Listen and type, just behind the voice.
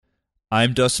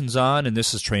I'm Dustin Zahn, and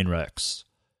this is Trainwrecks.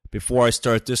 Before I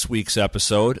start this week's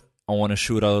episode, I want to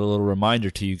shoot out a little reminder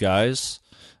to you guys.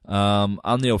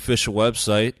 On the official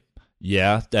website,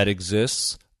 that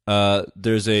exists,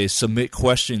 there's a submit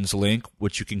questions link,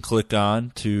 which you can click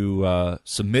on to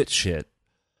submit shit.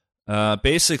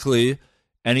 Basically,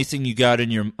 anything you got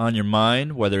on your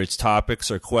mind, whether it's topics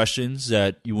or questions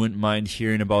that you wouldn't mind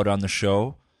hearing about on the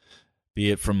show,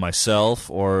 be it from myself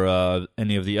or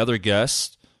any of the other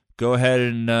guests, go ahead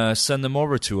and send them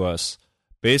over to us.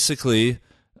 Basically,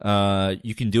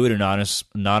 you can do it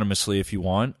anonymously if you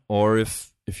want, or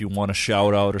if you want a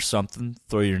shout out or something,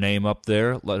 throw your name up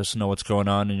there, let us know what's going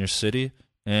on in your city,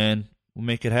 and we'll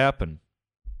make it happen.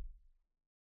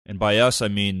 And by us, I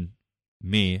mean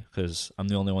me, because I'm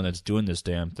the only one that's doing this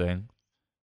damn thing.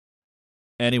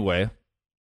 Anyway,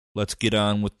 let's get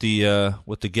on with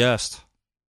the guest.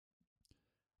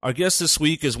 Our guest this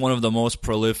week is one of the most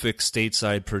prolific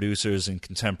stateside producers in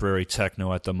contemporary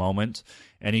techno at the moment,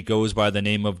 and he goes by the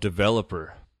name of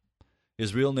Developer.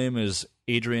 His real name is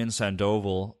Adrian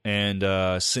Sandoval, and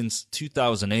since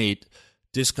 2008,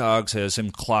 Discogs has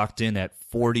him clocked in at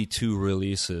 42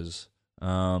 releases.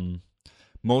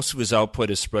 Most of his output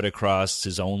is spread across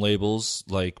his own labels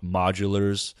like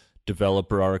Modulars,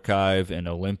 Developer Archive, and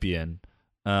Olympian.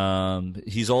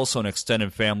 He's also an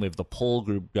extended family of the Pole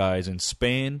Group guys in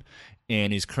Spain,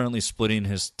 and he's currently splitting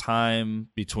his time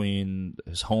between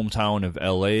his hometown of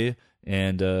LA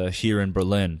and here in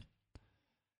Berlin.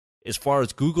 As far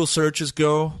as Google searches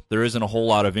go, there isn't a whole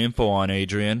lot of info on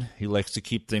Adrian. He likes to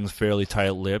keep things fairly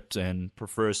tight-lipped and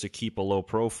prefers to keep a low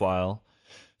profile.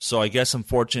 So I guess I'm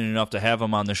fortunate enough to have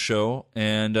him on the show,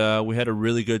 and we had a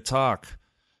really good talk.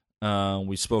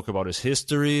 We spoke about his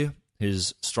history,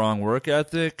 his strong work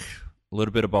ethic, a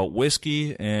little bit about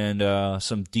whiskey, and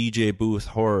some DJ booth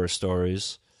horror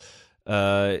stories.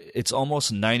 It's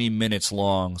almost 90 minutes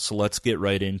long, so let's get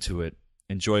right into it.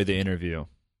 Enjoy the interview.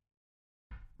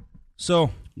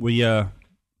 So,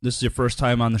 this is your first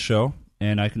time on the show,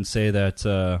 and I can say that,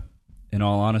 in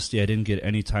all honesty, I didn't get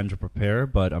any time to prepare,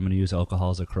 but I'm going to use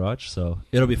alcohol as a crutch, so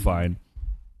it'll be fine.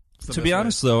 To be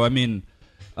honest, though, I mean,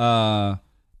 on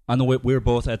the way, we were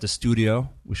both at the studio.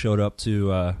 We showed up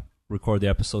to record the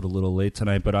episode a little late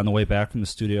tonight, but on the way back from the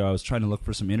studio, I was trying to look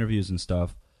for some interviews and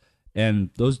stuff,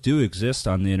 and those do exist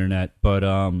on the internet, but,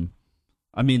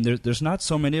 I mean, there's not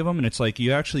so many of them, and it's like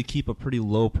you actually keep a pretty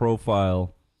low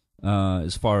profile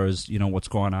as far as, you know, what's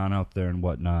going on out there and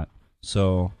whatnot.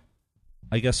 So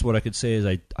I guess what I could say is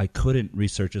I couldn't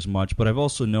research as much, but I've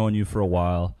also known you for a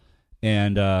while,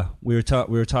 and we were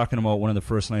talking about one of the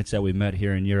first nights that we met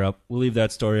here in Europe. We'll leave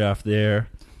that story off there,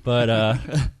 but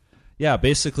yeah,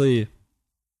 basically,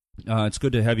 it's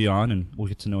good to have you on, and we'll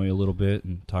get to know you a little bit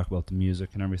and talk about the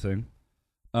music and everything.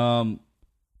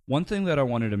 One thing that I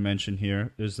wanted to mention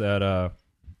here is that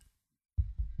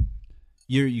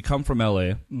you come from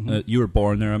LA. Mm-hmm. You were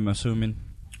born there, I'm assuming.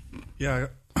 Yeah,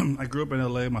 I grew up in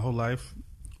LA my whole life,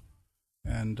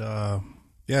 and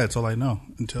it's all I know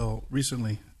until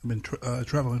recently. I've been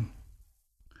traveling.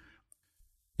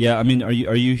 Yeah, I mean, are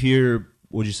you here?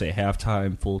 Would you say half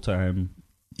time, full time?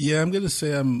 Yeah, I'm gonna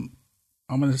say I'm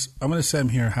gonna say I'm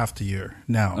here half the year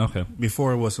now. Okay.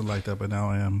 Before it wasn't like that, but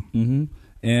now I am. Mm-hmm.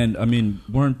 And I mean,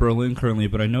 we're in Berlin currently,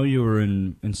 but I know you were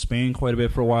in Spain quite a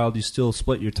bit for a while. Do you still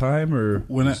split your time, or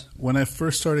when I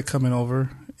first started coming over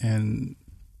in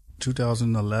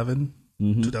 2011,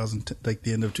 mm-hmm. 2010, like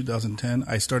the end of 2010,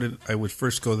 I would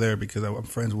first go there because I'm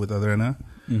friends with Adriana,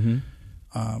 mm-hmm.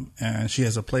 And she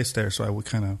has a place there, so I would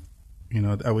kind of,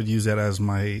 I would use that as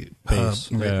my base,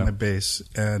 hub, my base.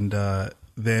 And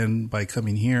then by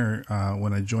coming here,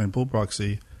 when I joined Bull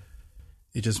Proxy,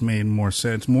 it just made more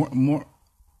sense. More.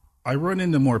 I run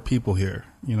into more people here,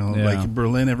 like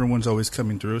Berlin, everyone's always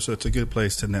coming through, so it's a good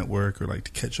place to network or like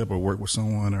to catch up or work with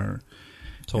someone or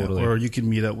totally. Or you can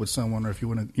meet up with someone, or if you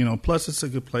want to, plus it's a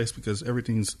good place because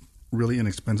everything's really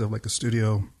inexpensive, like a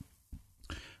studio.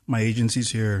 My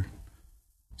agency's here,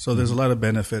 so there's a lot of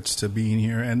benefits to being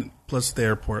here, and plus the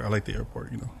airport. I like the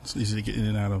airport, it's easy to get in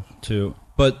and out of. Too,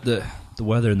 but the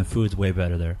weather and the food's way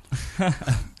better there.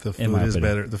 The food is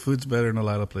better. The food's better in a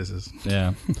lot of places.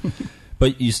 Yeah.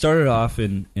 But you started off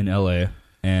in LA,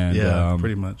 and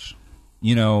pretty much.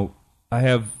 I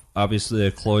have obviously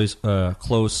a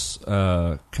close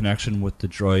connection with the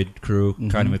Droid crew, mm-hmm.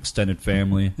 kind of extended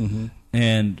family, mm-hmm.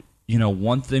 and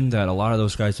one thing that a lot of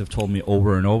those guys have told me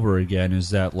over and over again is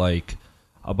that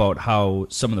about how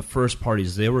some of the first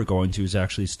parties they were going to is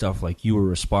actually stuff like you were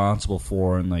responsible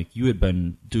for, and like you had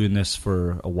been doing this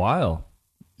for a while.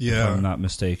 Yeah, if I'm not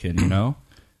mistaken.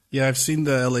 Yeah, I've seen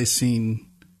the LA scene.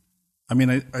 I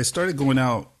mean, I started going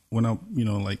out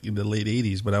like in the late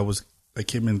 80s, but I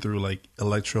came in through like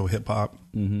electro hip hop,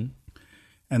 and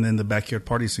then the backyard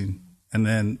party scene, and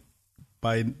then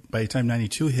by the time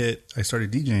 92 hit, I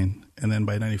started DJing, and then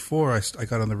by 94 I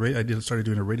got on the radio. Started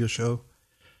doing a radio show,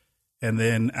 and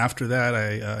then after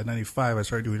that, 95 I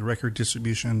started doing record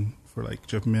distribution for like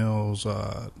Jeff Mills,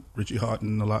 Richie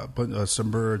Houghton,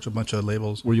 Submerge, a bunch of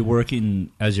labels. Were you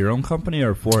working as your own company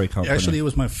or for a company? Actually, it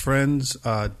was my friend's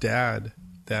dad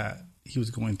that he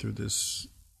was going through this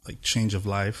like change of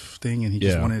life thing, and he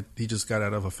just got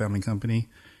out of a family company.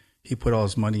 He put all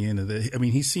his money into the. I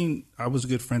mean, I was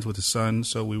good friends with his son,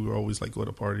 so we would always like go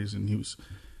to parties, and he was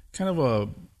kind of a,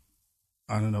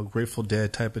 I don't know, Grateful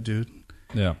Dead type of dude.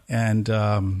 Yeah,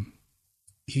 and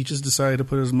he just decided to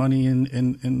put his money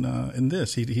in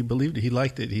this. He believed it. He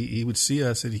liked it. He would see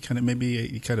us, and he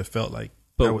kind of felt like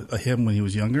that was him when he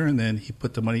was younger, and then he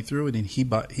put the money through, and then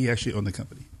he actually owned the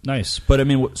company. Nice. But I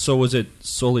mean, so was it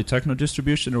solely techno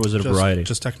distribution, or was it a variety?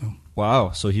 Just techno.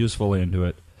 Wow. So he was fully into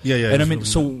it. Yeah. And I mean,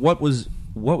 so what was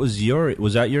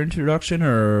that your introduction,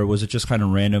 or was it just kind of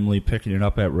randomly picking it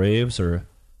up at raves, or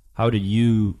how did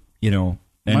you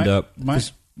end up?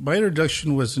 My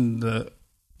introduction was in the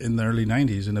early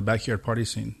 90s in the backyard party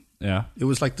scene. Yeah. It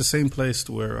was like the same place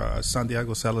where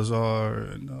Santiago Salazar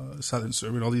and Silent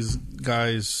Servant, all these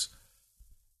guys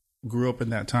grew up in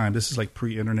that time. This is like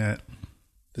pre-internet.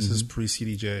 This is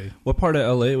pre-CDJ. What part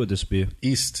of LA would this be?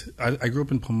 East. I grew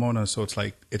up in Pomona, so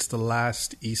it's the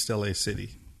last East LA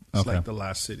city. It's like the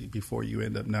last city before you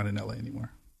end up not in LA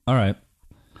anymore. All right.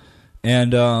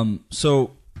 And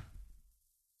so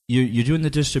you're doing the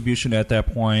distribution at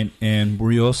that point, and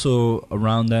were you also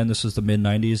around then? This was the mid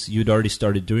 '90s. You'd already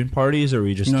started doing parties, or were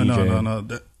you just DJing?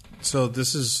 No. So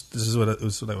this is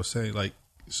what I was saying. Like,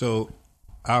 so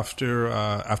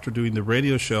after doing the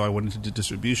radio show, I went into the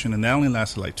distribution, and that only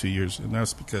lasted like 2 years, and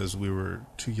that's because we were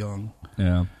too young,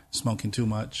 smoking too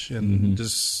much, and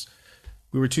just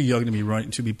we were too young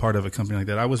to be part of a company like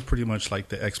that. I was pretty much like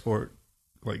the export.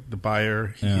 Like the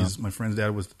buyer, my friend's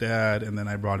dad was the dad, and then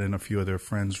I brought in a few other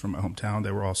friends from my hometown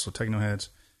that were also techno heads,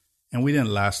 and we didn't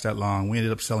last that long. We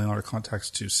ended up selling all our contacts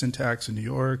to Syntax in New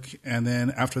York, and then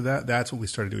after that, that's when we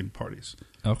started doing parties.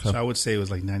 Okay. So I would say it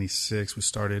was like 96 we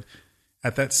started.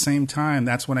 At that same time,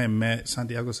 that's when I met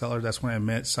Santiago Salazar. That's when I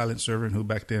met Silent Servant, who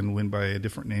back then went by a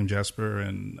different name, Jasper,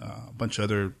 and a bunch of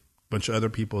other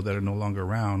people that are no longer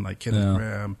around, like Kenneth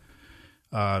Graham.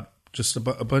 Just a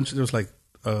bunch. There was like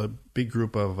a big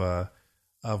group of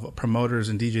promoters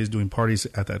and DJs doing parties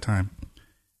at that time.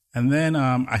 And then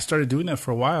I started doing that for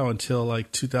a while until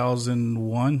like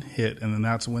 2001 hit, and then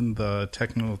that's when the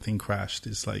techno thing crashed.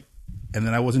 It's like, and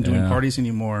then I wasn't doing parties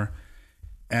anymore,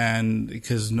 and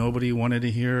because nobody wanted to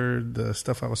hear the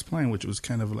stuff I was playing, which was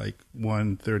kind of like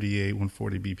 138,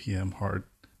 140 BPM hard,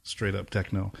 straight up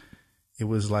techno. It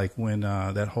was like when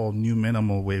that whole new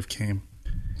minimal wave came.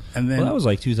 And then, that was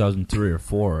like 2003 or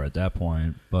 4 at that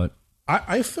point, but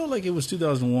I felt like it was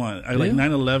 2001. Like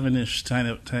 9/11ish kind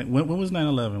of time. When was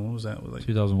 9/11? When was that? Like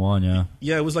 2001, yeah.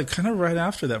 Yeah, it was like kind of right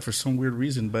after that for some weird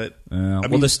reason. But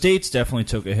well, the States definitely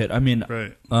took a hit. I mean,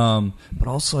 right. But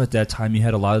also at that time you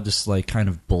had a lot of this like kind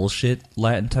of bullshit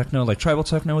Latin techno. Like tribal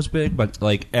techno was big, but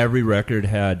like every record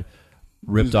had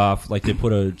ripped off. Like they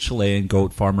put a Chilean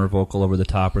goat farmer vocal over the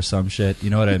top or some shit. You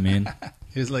know what I mean?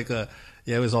 It was like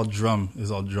it was all drum. It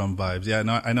was all drum vibes. Yeah,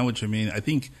 no, I know what you mean. I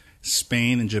think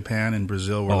Spain and Japan and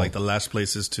Brazil were like the last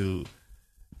places to.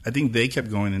 I think they kept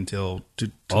going until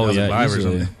 2005 or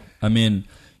something. I mean,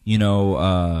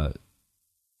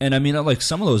 and I mean, like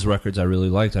some of those records I really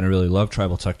liked, and I really loved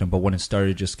tribal techno. But when it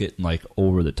started just getting like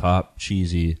over the top,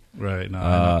 cheesy, right? No,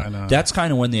 I know. That's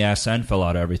kind of when the ass end fell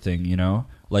out of everything.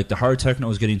 Like the hard techno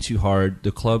was getting too hard.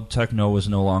 The club techno was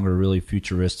no longer really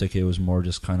futuristic. It was more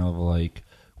just kind of like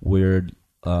weird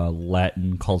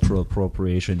Latin cultural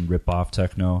appropriation rip-off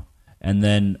techno. And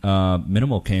then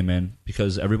minimal came in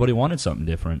because everybody wanted something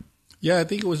different. Yeah, I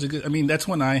think it was that's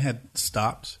when I had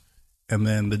stopped, and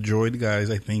then the Droid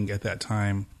guys, I think at that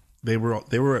time they were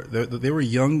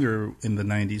younger in the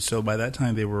 90s. So by that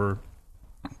time they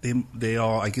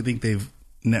all I think they've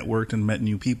networked and met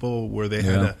new people where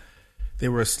they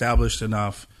were established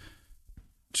enough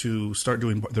to start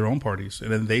doing their own parties,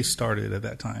 and then they started at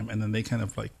that time, and then they kind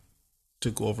of like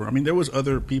took over. I mean, there was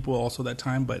other people also that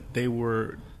time, but they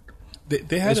were.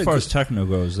 They had as far as techno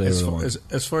goes,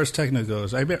 as far as techno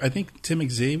goes, I think Tim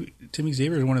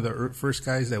Xavier is one of the first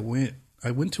guys that went.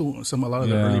 I went to a lot of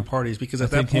the early parties because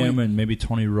at that point, him and maybe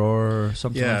Tony Rohr or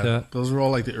something like that. Those were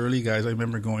all like the early guys. I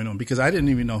remember going on because I didn't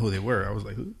even know who they were. I was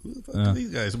like, who the fuck are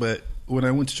these guys? But when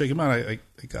I went to check them out, I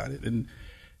got it, and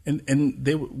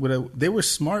they were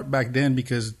smart back then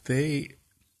because they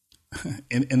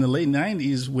in the late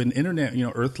 90s, when internet,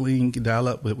 Earthlink,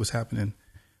 dial-up was happening,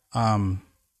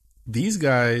 these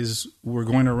guys were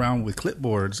going around with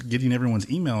clipboards getting everyone's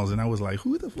emails, and I was like,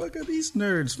 who the fuck are these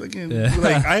nerds? Fucking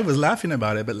like, I was laughing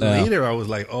about it, but later I was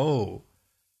like, oh,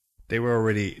 they were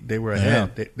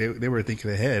ahead. Yeah. They were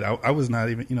thinking ahead. I was not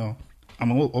even,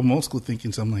 I'm old school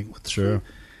thinking, so I'm like, what's true?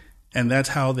 And that's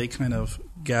how they kind of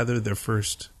gathered their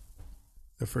first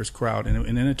crowd,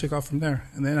 and then it took off from there.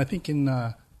 And then I think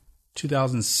in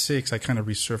 2006, I kind of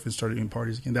resurfaced and started doing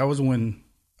parties again. That was when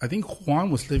I think Juan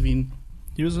was living.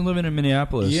 He was living in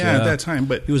Minneapolis. Yeah, at that time,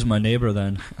 but he was my neighbor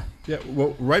then. Yeah,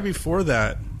 well, right before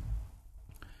that,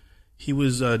 he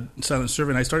was Silent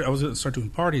Servant. I was going to start doing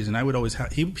parties, and I would always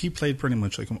have. He played pretty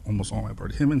much like almost all my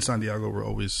parties. Him and Santiago were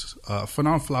always.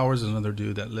 Fanon Flowers is another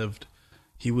dude that lived.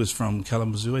 He was from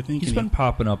Kalamazoo, I think. He's been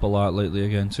popping up a lot lately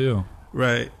again too.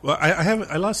 Right. Well,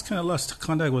 I lost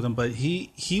contact with him, but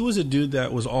he was a dude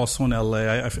that was also in LA.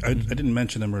 I didn't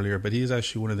mention him earlier, but he's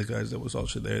actually one of the guys that was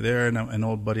also there. There, and an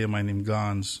old buddy of mine named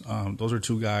Gons. Those are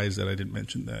two guys that I didn't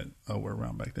mention that were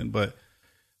around back then. But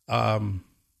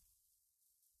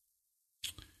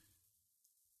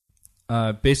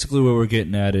basically, what we're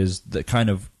getting at is the kind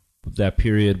of that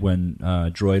period when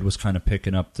Droid was kind of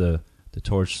picking up the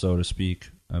torch, so to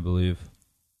speak, I believe.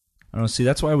 I don't see.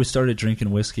 That's why we started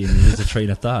drinking whiskey and we lose a train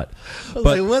of thought. But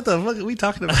like, what the fuck are we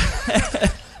talking about?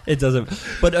 It doesn't.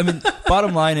 But I mean,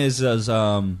 bottom line is, you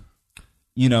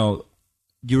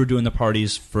were doing the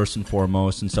parties first and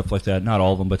foremost and stuff like that. Not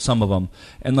all of them, but some of them.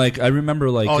 And like, I remember,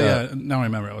 like, now I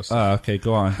remember. Okay,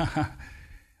 go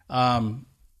on.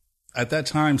 At that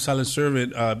time, Silent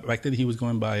Servant, back then he was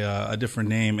going by a different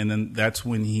name, and then that's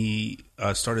when he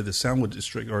started the Soundwood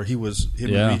District, or him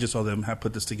and Regis, all them had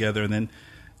put this together, and then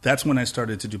that's when I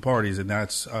started to do parties, and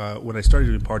that's when I started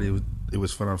doing parties. It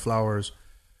was Fun on Flowers,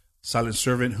 Silent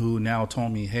Servant, who now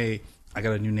told me, "Hey, I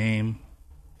got a new name.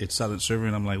 It's Silent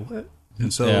Servant." I'm like, "What?"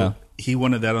 And so he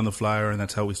wanted that on the flyer, and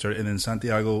that's how we started. And then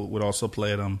Santiago would also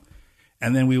play at them,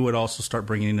 and then we would also start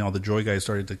bringing in all the Joy guys.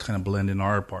 Started to kind of blend in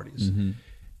our parties. Mm-hmm.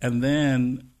 And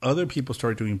then other people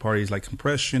started doing parties like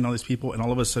Compression, all these people, and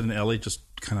all of a sudden LA just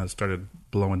kind of started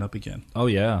blowing up again. Oh,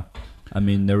 yeah. I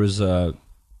mean, there was a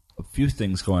few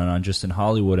things going on just in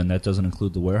Hollywood, and that doesn't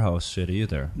include the warehouse shit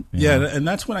either. Yeah, know? And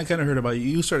that's when I kind of heard about you.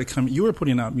 You started coming. You were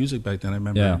putting out music back then. I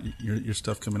remember your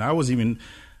stuff coming. I was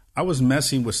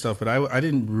messing with stuff, but I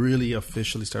didn't really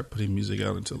officially start putting music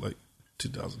out until like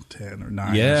 2010 or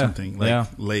 9 or something,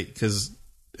 late, because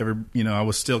I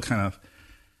was still kind of.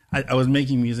 I was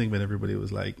making music, but everybody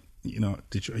was like, are you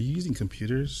using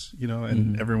computers?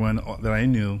 And everyone that I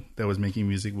knew that was making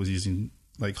music was using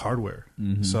like hardware.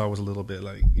 Mm-hmm. So I was a little bit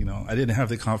like, I didn't have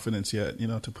the confidence yet,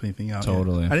 to put anything out.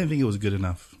 Totally. Yet. I didn't think it was good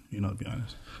enough, to be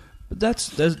honest. But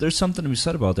there's something to be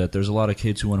said about that. There's a lot of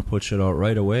kids who want to put shit out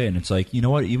right away, and it's like, you know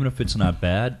what? Even if it's not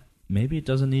bad, maybe it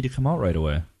doesn't need to come out right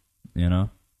away. Yeah.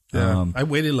 I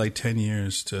waited like 10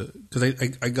 years because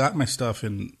I got my stuff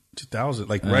in 2000,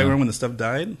 like right when the stuff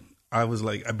died. I was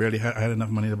like, I had enough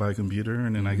money to buy a computer,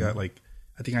 and then I got I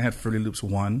think I had Fruity Loops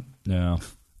 1. Yeah.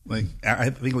 Like,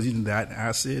 I think I was using that,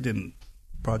 Acid, and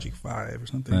Project 5 or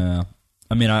something. Yeah.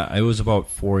 I mean, it was about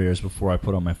 4 years before I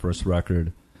put on my first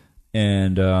record.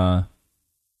 And, I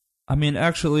mean,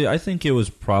 actually, I think it was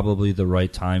probably the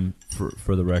right time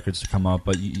for the records to come out,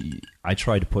 but I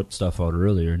tried to put stuff out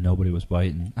earlier, and nobody was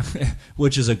biting,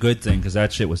 which is a good thing, because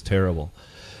that shit was terrible.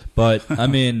 But, I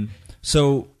mean,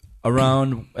 so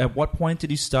at what point did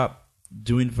he stop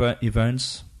doing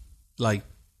events? Like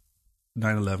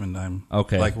 9/11 time.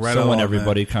 Okay, like right so when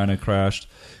everybody kind of crashed.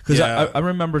 Because I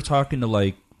remember talking to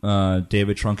like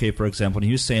David Truncate, for example, and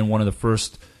he was saying one of the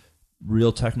first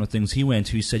real techno things he went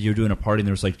to, he said you were doing a party and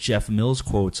there was like Jeff Mills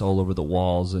quotes all over the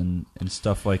walls and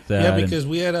stuff like that. Yeah, because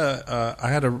we had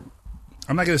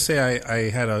I'm not going to say I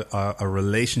had a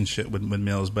relationship with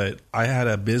Mills, but I had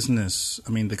a business.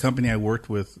 I mean, the company I worked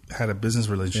with had a business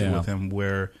relationship with him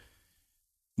where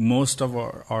most of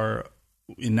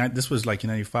this was like in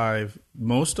 95,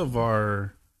 most of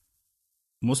our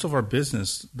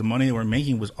business, the money we're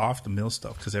making was off the Mills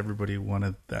stuff because everybody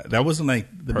wanted that. That wasn't like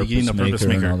the beginning of Purpose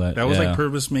Maker. That was like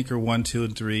Purpose Maker 1, 2,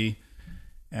 and 3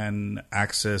 and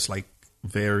Access, like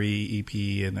Very EP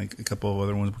and like a couple of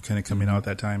other ones were kind of coming out at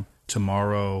that time.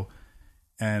 Tomorrow,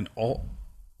 and all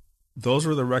those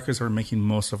were the records that were making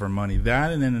most of our money.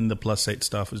 That and then the Plus 8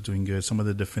 stuff was doing good. Some of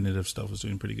the Definitive stuff was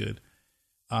doing pretty good.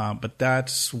 But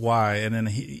that's why. And then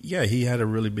he had a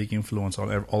really big influence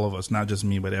on all of us, not just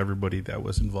me, but everybody that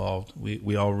was involved.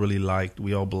 We all really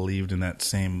we all believed in that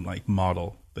same like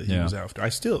model that he was after. I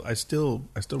still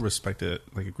respect it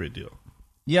like a great deal.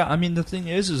 Yeah, I mean the thing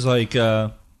is like.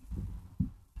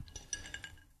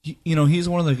 he's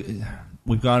one of the.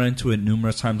 We've gone into it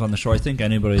numerous times on the show. I think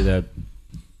anybody that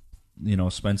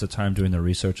spends the time doing the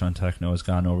research on techno has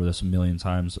gone over this a million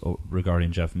times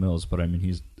regarding Jeff Mills. But I mean,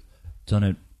 he's done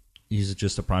it. He's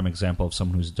just a prime example of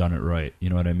someone who's done it right. You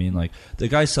know what I mean? Like, the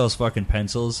guy sells fucking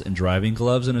pencils and driving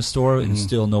gloves in a store, and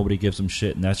still nobody gives him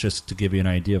shit. And that's just to give you an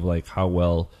idea of like how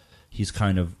well he's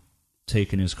kind of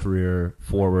taken his career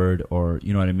forward, or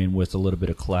you know what I mean, with a little bit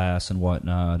of class and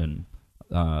whatnot. And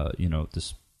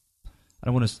this, I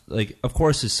don't want to like. Of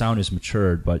course, his sound is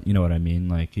matured, but you know what I mean.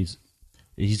 Like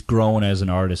he's grown as an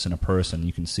artist and a person.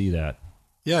 You can see that.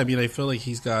 Yeah, I mean, I feel like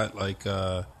he's got like.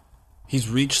 He's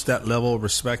reached that level of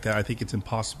respect that I think it's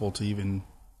impossible to even.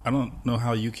 I don't know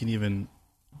how you can even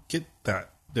get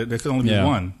that. There can only be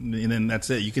one, and then that's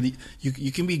it. You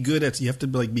can be good at. You have to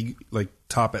be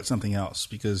top at something else,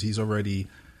 because he's already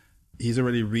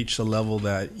reached a level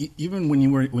that even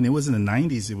when it was in the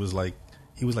 90s, it was like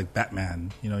he was like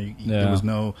Batman. There was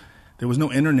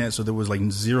no internet, so there was like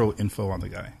zero info on the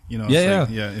guy.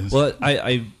 Well,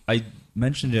 I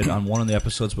mentioned it on one of the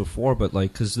episodes before, but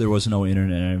like, because there was no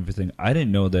internet and everything, I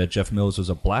didn't know that Jeff Mills was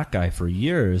a black guy for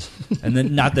years. And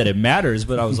then, not that it matters,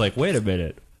 but I was like, wait a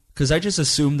minute, because I just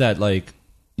assumed that, like,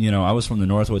 I was from the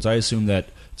Northwoods. I assumed that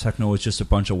techno was just a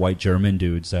bunch of white German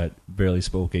dudes that barely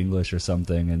spoke English or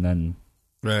something. And then,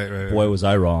 boy, was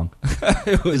I wrong.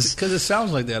 It was because it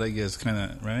sounds like that, I guess, kind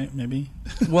of, right? Maybe.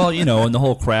 Well, and the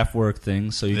whole Kraftwerk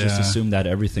thing. So you just assume that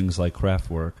everything's like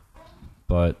Kraftwerk,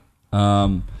 but.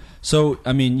 So,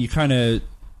 I mean, you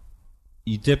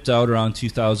dipped out around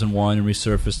 2001 and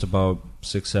resurfaced about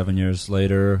 6-7 years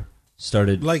later.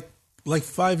 Started like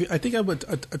 5. I think I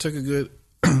took a good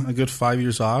 5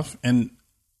 years off, and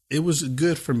it was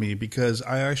good for me because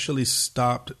I actually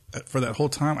stopped for that whole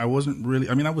time. I wasn't really.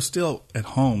 I mean, I was still at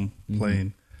home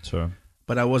playing, sure,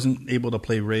 but I wasn't able to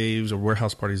play raves or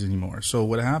warehouse parties anymore. So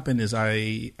what happened is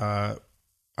I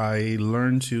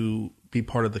learned to be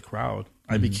part of the crowd.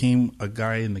 I became a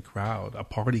guy in the crowd, a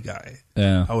party guy.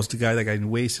 Yeah. I was the guy that got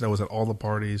wasted. I was at all the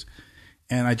parties.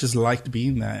 And I just liked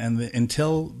being that. And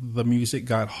until the music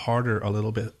got harder a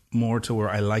little bit more to where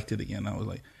I liked it again. I was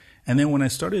like, and then when I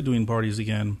started doing parties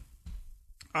again,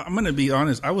 I'm going to be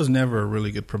honest, I was never a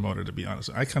really good promoter, to be honest.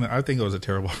 I think I was a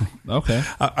terrible. Okay.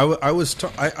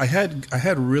 I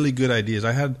had really good ideas.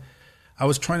 I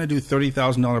was trying to do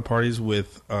 $30,000 parties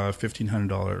with a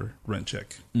 $1,500 rent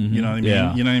check. You know what I mean?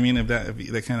 Yeah. You know what I mean? If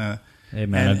that kind of. Hey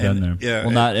man, I've done there. Yeah.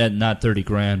 Well, not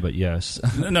 $30,000, but yes.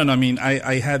 No. I mean,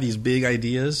 I had these big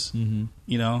ideas.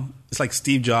 It's like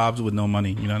Steve Jobs with no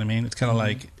money. You know what I mean? It's kind of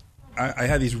like I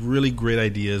had these really great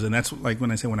ideas, and that's like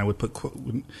when I would put quote,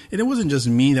 and it wasn't just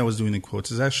me that was doing the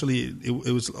quotes. It's actually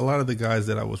it was a lot of the guys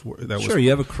that was. Sure,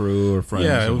 you have a crew or friends.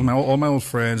 Yeah, it was all my old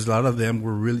friends. A lot of them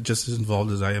were really just as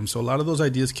involved as I am. So a lot of those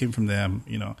ideas came from them,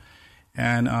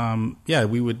 and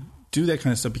we would do that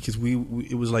kind of stuff because we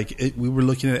were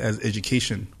looking at it as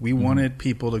education. We wanted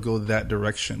people to go that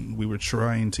direction. We were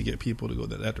trying to get people to go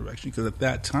that direction because at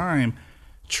that time,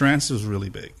 trance was really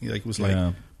big. Like it was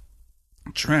like.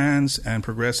 Trance and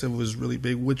progressive was really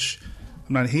big, which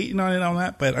I'm not hating on it on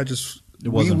that, but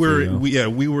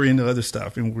we were into other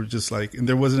stuff, and we're just like, and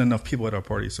there wasn't enough people at our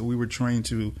party, so we were trying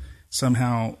to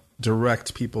somehow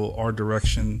direct people our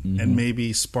direction and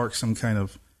maybe spark some kind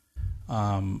of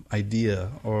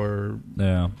idea or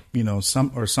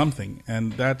something,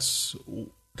 and that's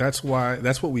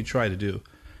what we try to do.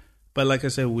 But like I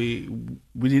said, we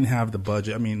didn't have the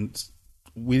budget. I mean.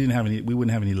 We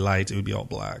wouldn't have any lights. It would be all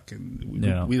black. And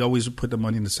we'd always put the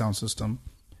money in the sound system.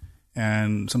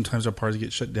 And sometimes our parties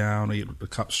get shut down, or the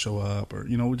cops show up, or,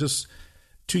 we're just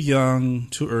too young,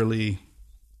 too early,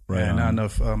 and not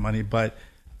enough money. But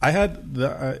I had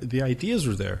the ideas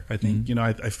were there. I think,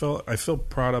 I felt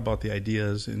proud about the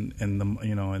ideas and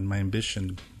my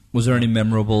ambition. Was there any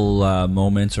memorable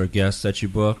moments or guests that you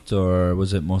booked, or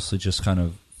was it mostly just kind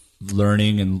of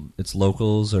learning and it's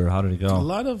locals, or how did it go? A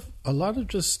lot of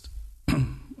just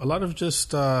L.A.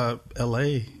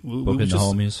 Booking the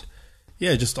homies.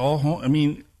 Yeah, just all home. I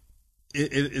mean,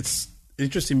 it's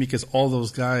interesting because all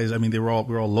those guys. I mean, we're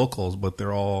all locals, but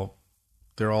they're all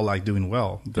like doing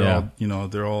well.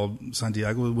 They're all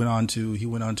Santiago went on to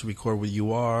record with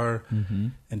UR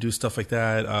and do stuff like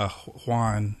that.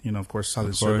 Juan, of course,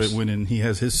 Silent Servant went in. He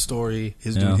has his story.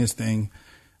 He's doing his thing.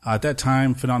 At that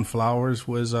time, Fernand Flowers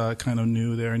was kind of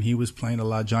new there, and he was playing a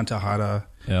lot. John Tejada.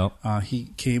 Yeah.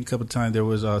 He came a couple of times. There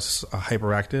was a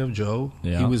Hyperactive Joe.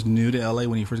 Yeah. He was new to LA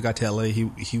when he first got to LA.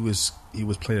 He was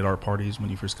playing at our parties when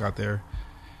he first got there,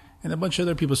 and a bunch of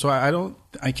other people. So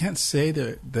I can't say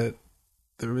that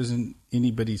there isn't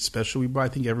anybody special we brought. I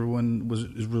think everyone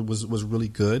was really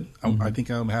good. I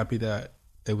think I'm happy that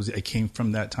I came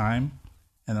from that time,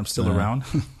 and I'm still around.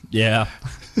 Yeah,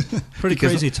 pretty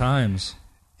crazy times.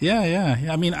 Yeah.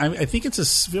 I mean, I think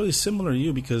it's really similar to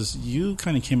you because you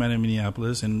kind of came out of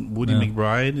Minneapolis, and Woody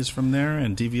McBride is from there,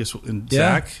 and Devious and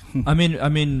Zach. I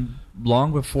mean,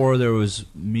 long before there was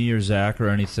me or Zach or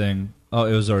anything. Oh,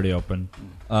 it was already open.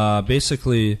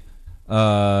 Basically,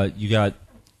 you got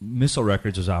Missile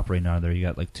Records was operating out of there. You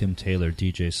got like Tim Taylor,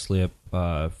 DJ Slip,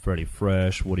 Freddie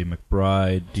Fresh, Woody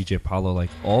McBride, DJ Paulo, like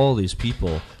all these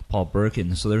people, Paul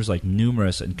Birkin. So there's like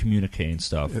numerous and communicating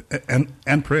stuff,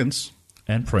 and Prince.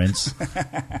 And Prince.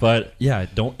 But yeah,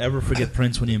 don't ever forget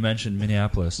Prince when you mention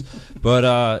Minneapolis. But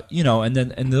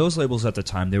and those labels at the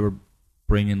time, they were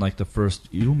bringing like the first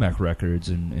UMEC records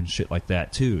and shit like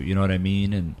that too. You know what I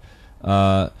mean? And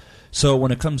so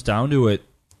when it comes down to it,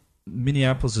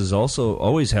 Minneapolis has also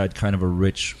always had kind of a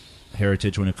rich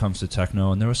heritage when it comes to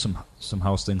techno, and there was some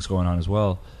house things going on as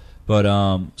well. But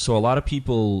so a lot of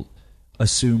people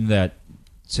assume that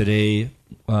today,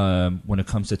 when it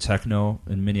comes to techno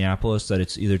in Minneapolis, that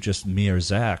it's either just me or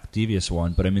Zach, Devious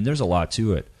One. But I mean, there's a lot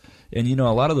to it, and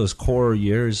a lot of those core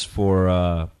years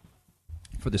for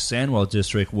the Sandwell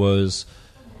district was,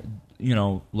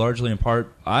 largely in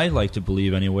part, I like to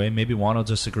believe anyway. Maybe Juan will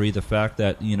disagree. The fact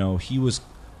that he was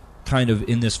kind of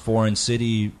in this foreign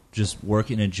city, just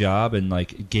working a job, and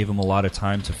like it gave him a lot of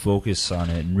time to focus on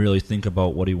it and really think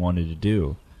about what he wanted to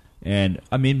do. And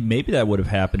I mean, maybe that would have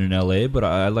happened in LA, but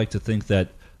I like to think that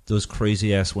those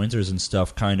crazy ass winters and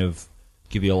stuff kind of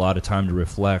give you a lot of time to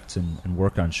reflect and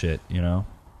work on shit,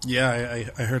 Yeah,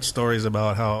 I heard stories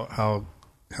about how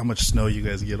much snow you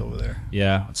guys get over there.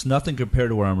 Yeah, it's nothing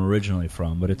compared to where I'm originally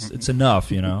from, but it's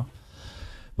enough,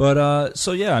 But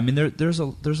so yeah, I mean, there's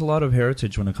a lot of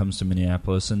heritage when it comes to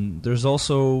Minneapolis, and there's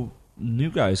also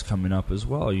new guys coming up as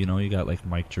well. You got like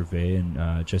Mike Gervais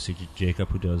and Jesse Jacob,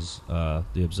 who does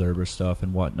the Observer stuff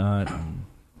and whatnot. And,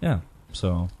 yeah,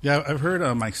 so yeah, I've heard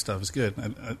Mike's stuff. It's good.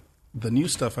 The new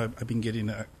stuff I've been getting.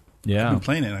 I've been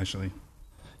playing it actually.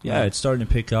 Yeah, it's starting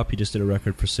to pick up. He just did a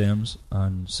record for Sims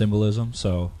on Symbolism,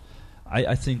 so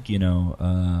I think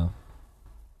kind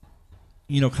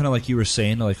of like you were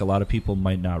saying, like a lot of people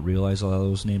might not realize a lot of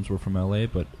those names were from LA,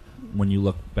 but when you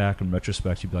look back in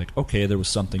retrospect, you'd be like, okay, there was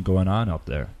something going on out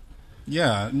there.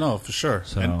 Yeah, no, for sure.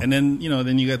 So, and then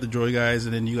then you got the Joy guys,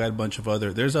 and then you got a bunch of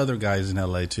there's other guys in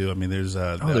LA too. I mean, there's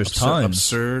tons.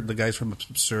 Absurd, the guys from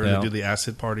Absurd that do the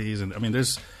acid parties, and I mean,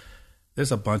 there's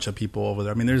a bunch of people over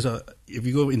there. I mean, if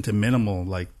you go into Minimal,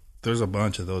 like there's a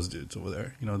bunch of those dudes over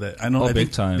there. That I know. I big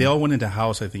think time. They all went into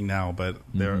house, I think now, but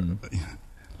they're.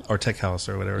 Or tech house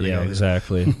or whatever. Yeah,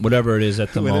 exactly. Whatever it is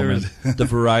at the moment, the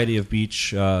variety of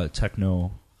beach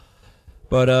techno.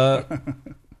 But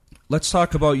let's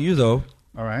talk about you, though.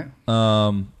 All right.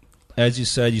 As you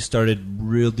said, you started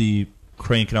really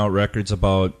cranking out records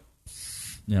about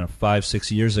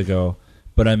 5-6 years ago.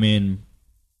 But I mean,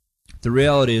 the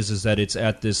reality is that it's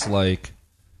at this like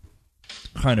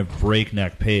kind of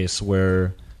breakneck pace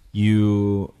where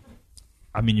you're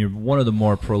one of the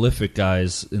more prolific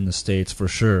guys in the States for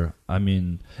sure. I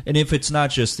mean, and if it's not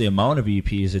just the amount of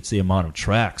EPs, it's the amount of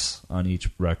tracks on each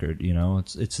record.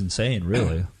 It's insane,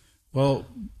 really. Well,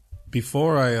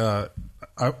 before I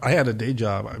had a day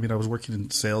job. I mean, I was working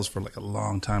in sales for like a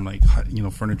long time, like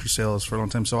furniture sales for a long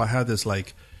time. So I had this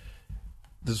like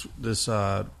this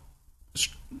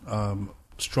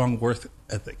strong work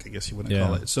ethic, I guess you want to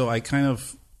call it. So I kind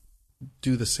of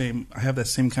do the same. I have that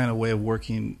same kind of way of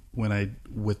working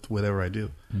with whatever I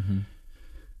do. Mm-hmm.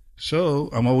 So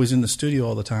I'm always in the studio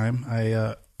all the time.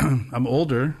 I'm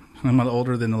older. I'm not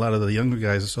older than a lot of the younger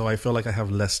guys, so I feel like I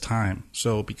have less time.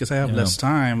 So because I have less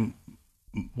time,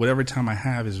 whatever time I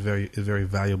have is very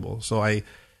valuable. So I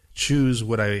choose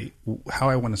how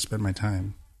I want to spend my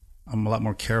time. I'm a lot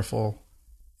more careful.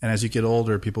 And as you get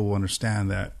older, people will understand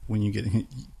that when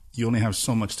you only have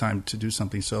so much time to do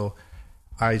something. So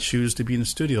I choose to be in the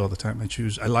studio all the time.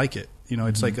 I like it.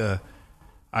 It's like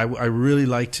I really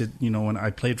liked it, when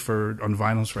I played on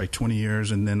vinyls for like 20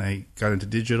 years, and then I got into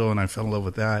digital and I fell in love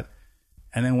with that.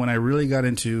 And then when I really got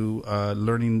into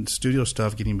learning studio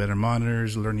stuff, getting better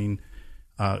monitors, learning,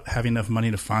 having enough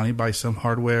money to finally buy some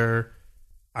hardware,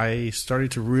 I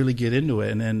started to really get into it.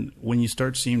 And then when you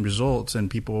start seeing results and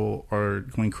people are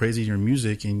going crazy in your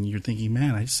music and you're thinking,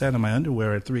 man, I just sat in my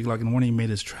underwear at 3 o'clock in the morning and made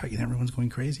this track and everyone's going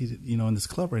crazy, in this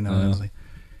club right now. And I was like,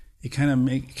 it kind of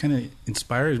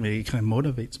inspires me. It kind of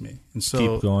motivates me. And so,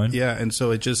 keep going. Yeah. And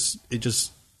so it's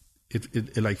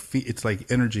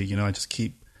like energy, I just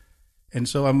keep. And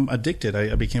so I'm addicted.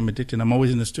 I became addicted. I'm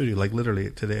always in the studio. Like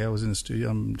literally today I was in the studio.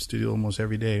 I'm in the studio almost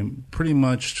every day. Pretty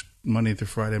much Monday through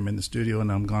Friday I'm in the studio, and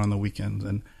I'm gone on the weekends.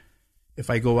 And if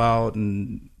I go out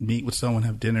and meet with someone,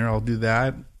 have dinner, I'll do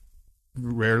that.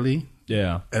 Rarely.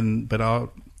 Yeah. But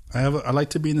I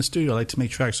like to be in the studio. I like to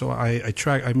make tracks. So I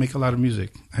make a lot of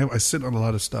music. I sit on a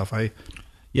lot of stuff.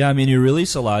 Yeah, I mean, you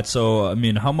release a lot. So, I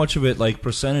mean, how much of it, like,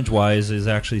 percentage-wise, is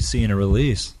actually seeing a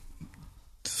release?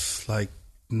 It's like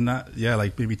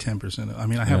like maybe 10%. I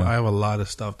mean, I have a lot of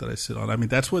stuff that I sit on. I mean,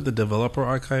 that's where the developer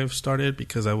archive started,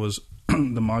 because I was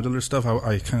the modular stuff.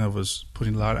 I kind of was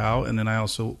putting a lot out, and then I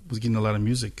also was getting a lot of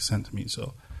music sent to me.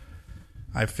 So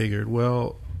I figured,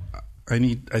 well,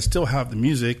 I still have the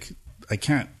music. I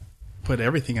can't put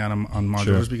everything out on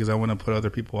modulars because I want to put other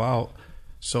people out.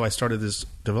 So I started this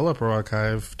developer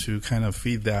archive to kind of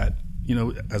feed that,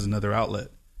 as another outlet.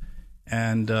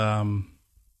 And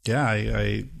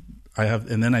I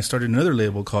have, and then I started another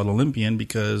label called Olympian,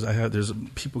 because it's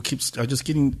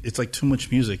like too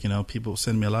much music, people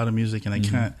send me a lot of music and I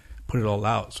can't put it all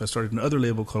out. So I started another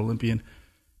label called Olympian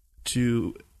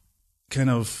to kind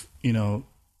of,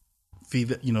 feed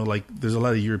that, like there's a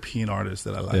lot of European artists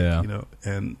that I like,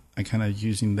 and I kind of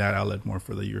using that outlet more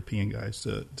for the European guys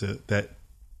that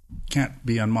can't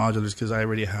be on modulars, because I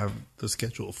already have the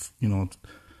schedule,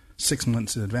 6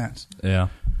 months in advance. Yeah.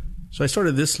 So I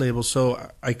started this label.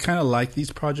 So I kind of like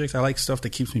these projects. I like stuff that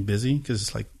keeps me busy, because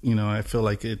it's like, I feel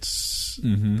like that's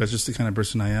just the kind of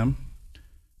person I am.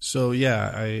 So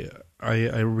yeah,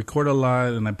 I record a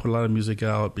lot and I put a lot of music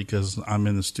out because I'm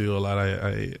in the studio a lot.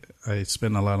 I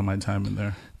spend a lot of my time in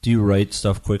there. Do you write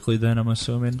stuff quickly then, I'm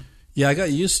assuming? Yeah, I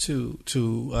got used to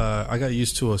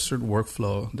a certain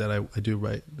workflow that I do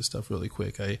write the stuff really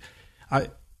quick.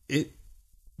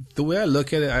 The way I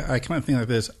look at it, I kind of think like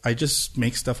this. I just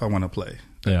make stuff I want to play.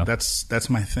 Yeah. That's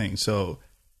my thing. So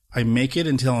I make it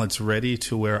until it's ready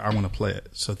to where I want to play it.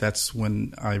 So that's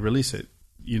when I release it.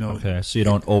 Okay, so you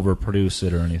don't overproduce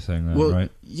it or anything then, right?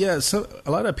 Yeah, so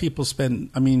a lot of people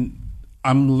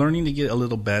I'm learning to get a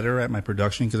little better at my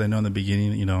production, because I know in the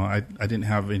beginning, I didn't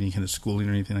have any kind of schooling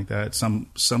or anything like that.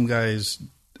 Some guys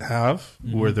have,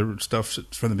 where their stuff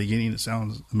from the beginning, it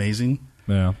sounds amazing.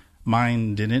 Yeah.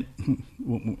 Mine didn't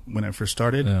when I first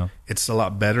started. Yeah. It's a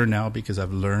lot better now because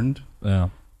I've learned. Yeah.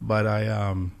 But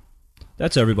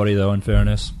that's everybody though, in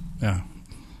fairness. Yeah.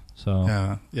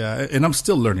 So yeah, and I'm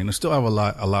still learning. I still have a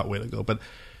lot way to go. But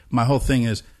my whole thing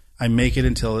is I make it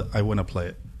until I want to play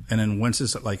it, and then once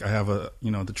it's like I have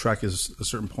the track is a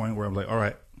certain point where I'm like, all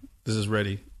right, this is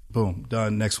ready. Boom,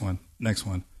 done. Next one.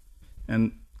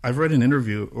 And I've read an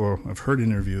interview, or I've heard an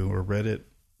interview, or read it.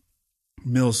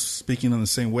 Mills speaking in the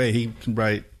same way. He can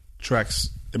write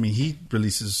tracks. I mean, he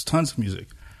releases tons of music.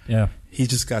 Yeah, he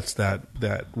just got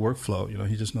that workflow.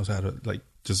 He just knows how to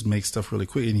just make stuff really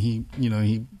quick, and he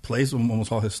plays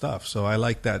almost all his stuff. So I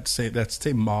like that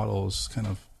same models kind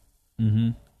of.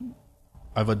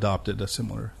 I've adopted a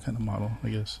similar kind of model, I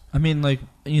guess. I mean,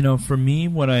 for me,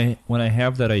 when I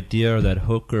have that idea or that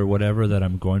hook or whatever that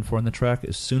I'm going for in the track,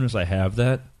 as soon as I have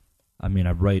that, I mean,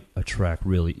 I write a track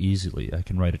really easily. I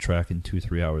can write a track in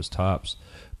 2-3 hours tops.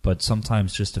 But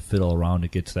sometimes just to fiddle around to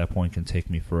get to that point can take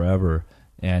me forever.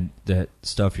 And that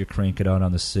stuff you're cranking out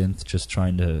on the synth, just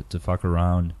trying to fuck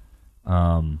around,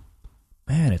 man,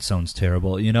 it sounds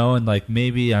terrible, And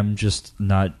maybe I'm just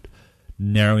not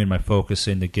narrowing my focus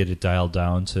in to get it dialed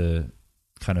down to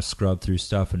kind of scrub through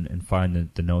stuff and find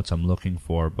the notes I'm looking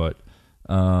for. But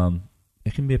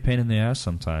it can be a pain in the ass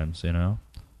sometimes,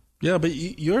 Yeah, but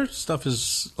your stuff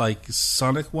is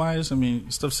sonic wise. I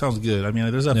mean, stuff sounds good. I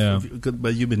mean, there's good,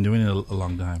 but you've been doing it a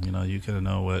long time. You kind of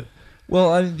know what.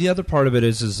 Well, the other part of it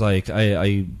is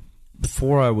I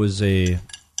before I was a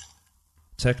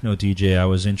techno DJ, I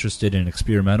was interested in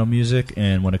experimental music,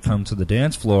 and when it comes to the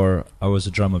dance floor, I was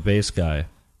a drum and bass guy.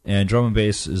 And drum and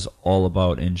bass is all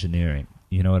about engineering.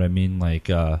 You know what I mean?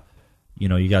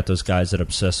 You got those guys that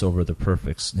obsess over the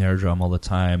perfect snare drum all the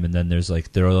time, and then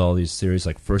there are all these theories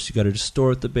first you got to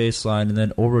distort the bass line and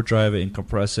then overdrive it and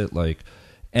compress it,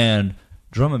 and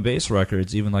drum and bass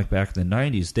records, even back in the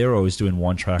 90s, they were always doing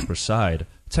one track per side.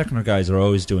 Techno guys are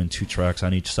always doing 2 tracks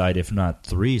on each side, if not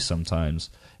 3 sometimes.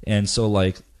 And so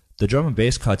the drum and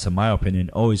bass cuts, in my opinion,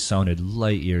 always sounded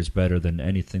light years better than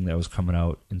anything that was coming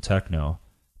out in techno.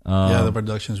 Yeah, the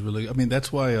production is really. I mean,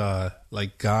 that's why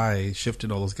Guy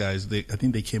shifted all those guys. I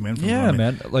think they came in from. Yeah,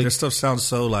 man. Their stuff sounds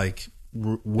so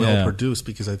well produced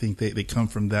because I think they come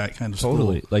from that kind of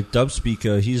totally school.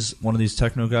 Dubspeak, he's one of these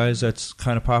techno guys that's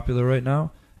kind of popular right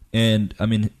now, and I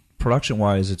mean, production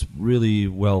wise, it's really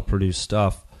well produced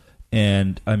stuff.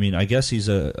 And I mean, I guess he's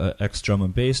a ex drum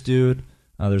and bass dude.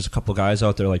 There's a couple guys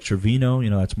out there like Trevino.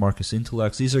 That's Marcus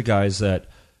Intellects. These are guys that.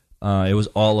 It was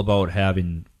all about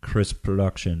having crisp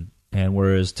production, and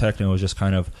whereas techno was just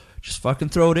kind of just fucking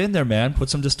throw it in there, man. Put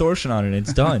some distortion on it, and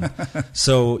it's done.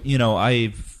 So,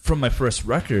 from my first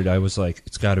record, I was like,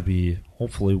 it's got to be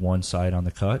hopefully one side on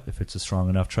the cut if it's a strong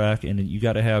enough track, and you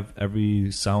got to have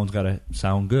every sound's got to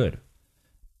sound good.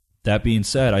 That being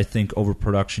said, I think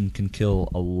overproduction can kill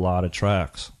a lot of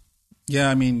tracks. Yeah,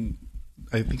 I mean,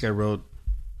 I think I wrote.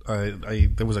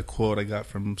 There was a quote I got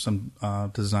from some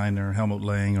designer, Helmut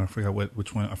Lang, or I forgot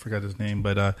which one. I forgot his name,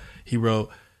 but he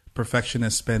wrote,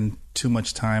 "Perfectionists spend too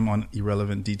much time on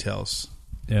irrelevant details,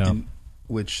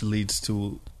 which leads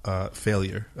to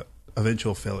failure,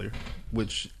 eventual failure."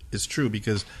 Which is true,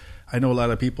 because I know a lot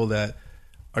of people that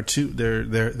are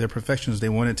they're perfectionists. They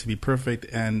want it to be perfect,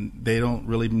 and they don't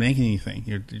really make anything.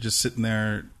 You're just sitting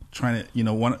there trying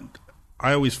to,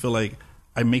 I always feel like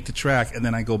I make the track and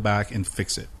then I go back and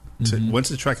fix it. Mm-hmm. So once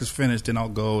the track is finished, then I'll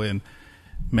go and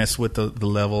mess with the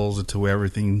levels to where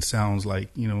everything sounds like,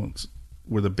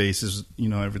 where the bass is,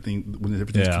 when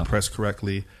everything's compressed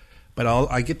correctly. But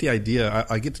I get the idea.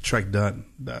 I get the track done.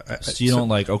 So you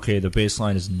don't okay, the bass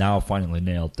line is now finally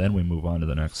nailed, then we move on to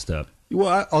the next step.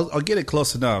 Well, I'll get it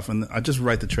close enough, and I just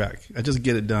write the track. I just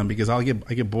get it done, because I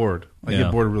get bored. I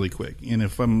get bored really quick, and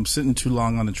if I'm sitting too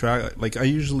long on the track, I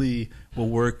usually will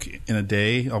work in a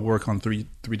day. I'll work on three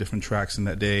different tracks in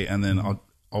that day, and then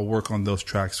I'll work on those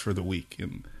tracks for the week,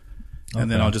 and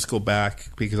then I'll just go back,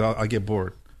 because I get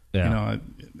bored. Yeah.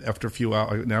 After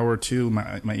an hour or two,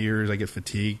 my ears, I get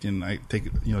fatigued, and I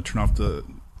take turn off the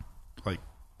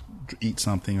eat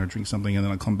something or drink something, and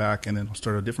then I'll come back, and then I'll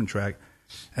start a different track.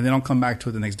 And then I'll come back to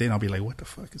it the next day, and I'll be like, "What the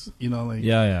fuck is?"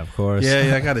 Yeah, of course.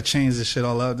 Yeah, I got to change this shit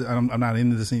all up. I'm not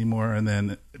into this anymore. And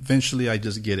then eventually, I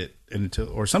just get it.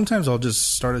 Or sometimes I'll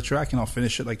just start a track and I'll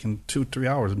finish it in 2-3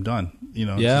 hours. I'm done. It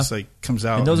just comes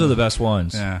out. And those are the best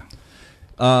ones. Yeah.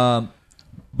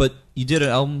 But you did an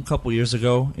album a couple years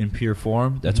ago in Pure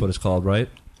Form. That's what it's called, right?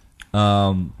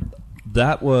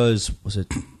 That was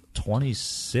it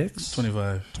 26?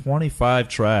 25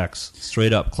 tracks,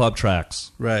 straight up club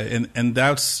tracks. Right, and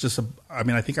that's just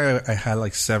I think I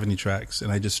had 70 tracks,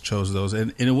 and I just chose those,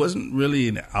 and it wasn't really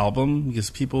an album, because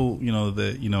people,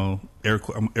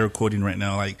 I'm air quoting right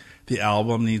now, the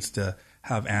album needs to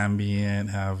have ambient,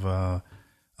 have a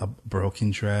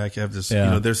broken track, have this,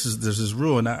 there's this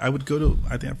rule, and I would go to,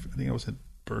 I think I was at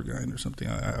Berghain or something.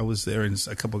 I was there, and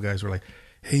a couple of guys were like,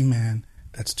 "Hey man,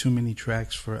 that's too many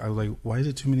tracks for." I was like, "Why is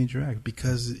it too many tracks?"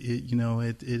 Because it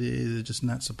is just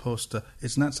not supposed to.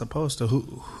 It's not supposed to.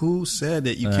 Who said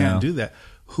that you can't do that?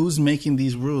 Who's making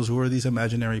these rules? Who are these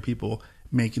imaginary people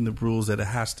making the rules that it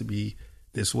has to be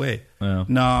this way? Yeah.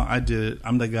 No, I did it.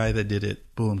 I'm the guy that did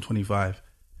it. Boom, 25.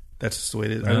 That's just the way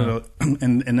it is. Yeah. I don't know.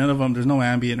 And none of them. There's no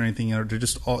ambient or anything. They're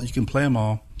just all. You can play them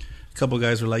all. A couple of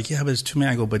guys were like, "Yeah, but it's too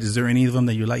many." I go, "But is there any of them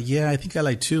that you like?" "Yeah, I think I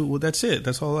like 2. Well, that's it.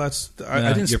 That's all. I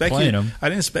didn't expect you. I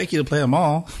didn't expect you to play them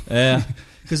all. Yeah,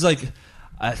 because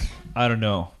I don't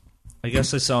know. I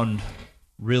guess I sound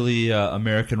really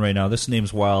American right now. This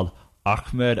name's wild.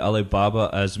 Ahmed Alibaba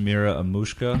Azmira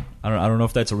Amushka. I don't know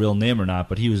if that's a real name or not,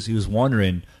 but he was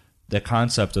wondering the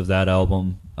concept of that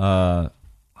album.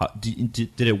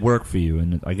 Did it work for you?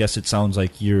 And I guess it sounds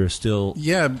like you're still...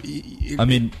 Yeah.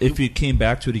 If you came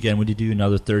back to it again, would you do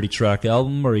another 30-track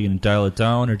album, or are you going to dial it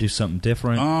down or do something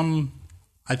different?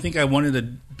 I think I wanted to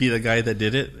be the guy that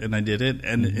did it, and I did it.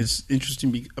 And it's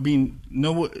interesting.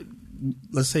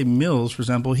 Let's say Mills, for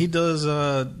example, he does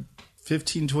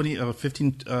 15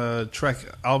 track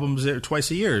albums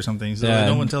twice a year or something. So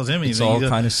no one tells him anything. It's all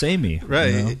kind of samey.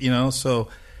 Right.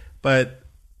 But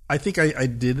I think I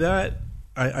did that.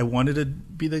 I wanted to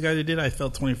be the guy that did it. I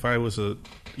felt 25 was I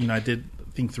did,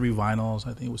 I think, 3 vinyls.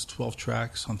 I think it was 12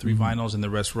 tracks on 3 vinyls, and the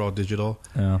rest were all digital.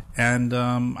 Yeah. And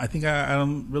I think I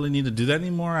don't really need to do that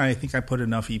anymore. I think I put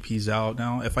enough EPs out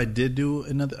now. If I did do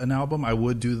an album, I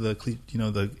would do the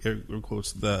air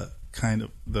quotes, the kind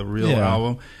of the real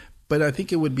album. But I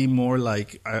think it would be more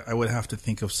like I would have to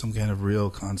think of some kind of real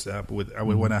concept. I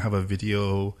would want to have a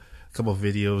couple of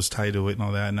videos tied to it and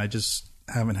all that. And I just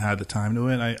haven't had the time to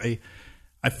it.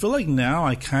 I feel like now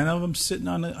I kind of am sitting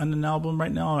on an album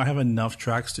right now. I have enough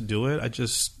tracks to do it. I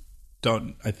just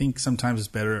don't. I think sometimes it's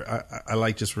better. I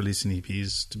like just releasing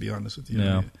EPs, to be honest with you.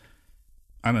 Yeah.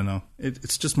 I don't know.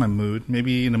 It's just my mood.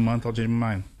 Maybe in a month I'll change my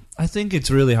mind. I think it's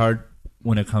really hard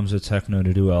when it comes to techno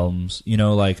to do albums.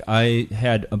 I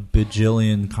had a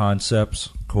bajillion concepts,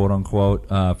 quote unquote,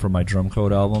 for my drum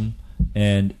code album,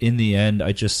 and in the end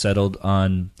I just settled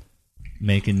on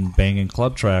making banging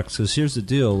club tracks. Because here's the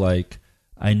deal,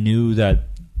 I knew that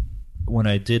when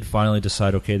I did finally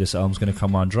decide, okay, this album's going to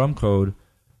come on drum code,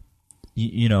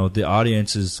 the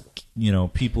audience is,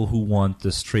 people who want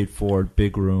the straightforward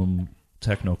big room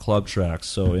techno club tracks.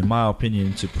 So in my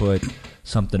opinion, to put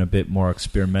something a bit more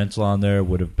experimental on there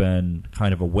would have been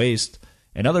kind of a waste.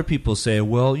 And other people say,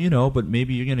 well, but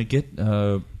maybe you're going to get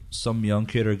some young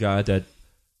kid or guy that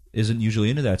isn't usually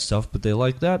into that stuff, but they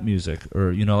like that music,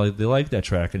 or they like that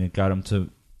track, and it got them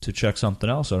to check something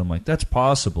else out. I'm like, that's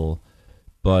possible,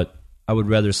 but I would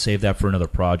rather save that for another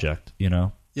project.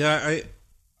 Yeah,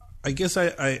 I guess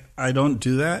I don't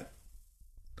do that.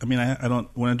 I mean, I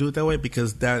don't want to do it that way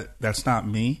because that's not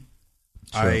me.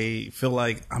 Sure. I feel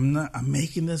like I'm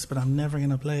making this, but I'm never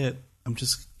gonna play it. I'm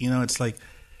just, it's like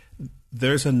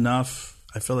there's enough.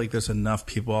 I feel like there's enough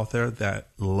people out there that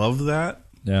love that.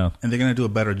 Yeah, and they're gonna do a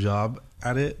better job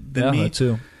at it than me. Yeah,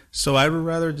 too. So I would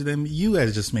rather you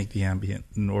guys just make the ambient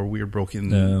or weird,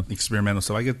 broken, experimental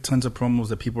stuff. I get tons of promos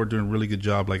that people are doing a really good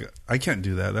job. Like, I can't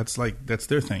do that. That's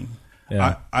their thing.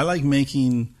 Yeah. I like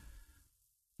making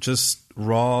just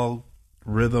raw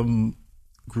rhythm,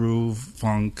 groove,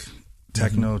 funk,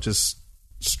 techno, just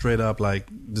straight up, like,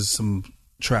 just some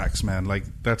tracks, man. Like,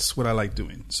 that's what I like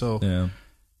doing. So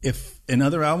if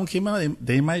another album came out,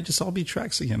 they might just all be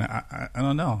tracks again. I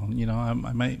don't know. I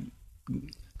might...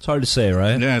 It's hard to say,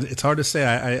 right? Yeah, it's hard to say.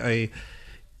 I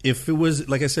if it was,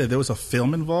 like I said, if there was a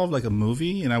film involved, like a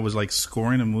movie, and I was like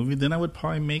scoring a movie, then I would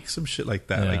probably make some shit like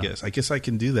that. Yeah. I guess I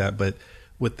can do that, but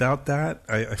without that,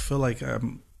 I feel like I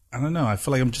don't know. I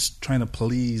feel like I'm just trying to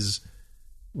please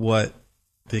what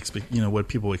they expect, what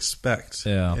people expect.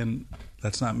 Yeah, and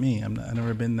that's not me. I've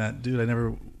never been that dude. I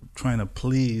never trying to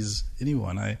please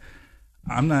anyone.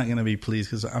 I'm not going to be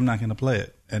pleased because I'm not going to play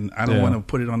it. And I don't want to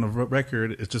put it on the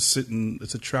record. It's just sitting,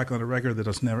 it's a track on the record that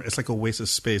it's never, it's like a waste of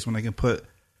space when I can put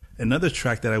another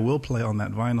track that I will play on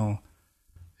that vinyl.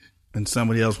 And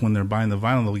somebody else, when they're buying the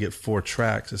vinyl, they'll get 4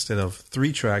 tracks instead of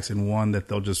 3 tracks and one that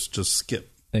they'll just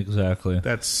skip. Exactly.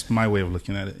 That's my way of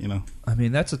looking at it, I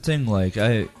mean, that's the thing. Like,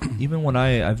 even when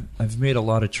I've made a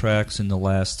lot of tracks in the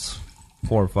last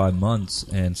 4 or 5 months,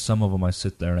 and some of them I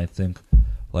sit there and I think,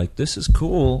 like, this is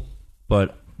cool,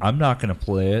 but I'm not going to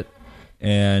play it.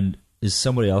 And is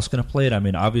somebody else going to play it? I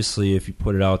mean, obviously, if you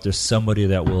put it out, there's somebody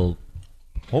that will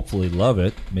hopefully love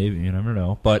it. Maybe, you never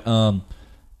know. But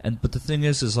but the thing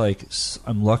is like,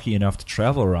 I'm lucky enough to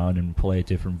travel around and play at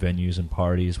different venues and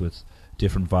parties with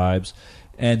different vibes.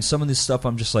 And some of this stuff,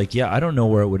 I'm just like, I don't know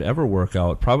where it would ever work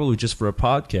out. Probably just for a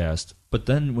podcast. But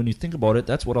then when you think about it,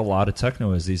 that's what a lot of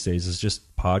techno is these days. Is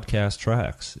just podcast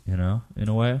tracks, in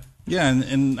a way. Yeah,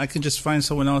 and I can just find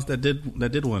someone else that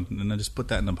did one, and I just put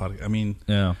that in the podcast. I mean,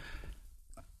 yeah,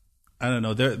 I don't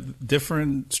know. They're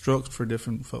different strokes for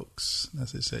different folks,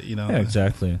 as they say. Yeah,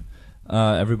 exactly.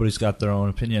 Everybody's got their own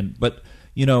opinion, but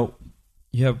you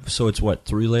have, so it's what,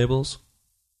 3 labels,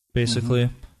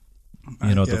 basically.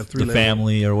 Mm-hmm. The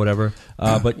family or whatever.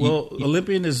 But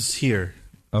Olympian is here.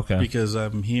 Okay. Because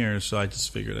I'm here, so I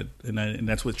just figured it, and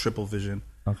that's with Triple Vision.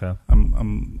 Okay.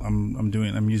 I'm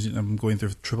going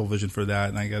through Triple Vision for that,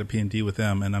 and I got a P&D with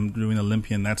them, and I'm doing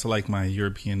Olympian. That's like my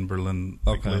European Berlin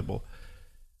label.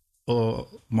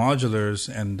 Well, Modulars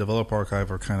and Develop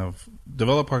Archive are kind of...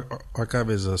 Develop Archive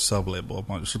is a sub-label.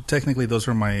 So technically, those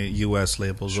are my U.S.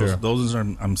 labels. Sure. Those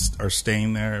are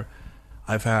staying there.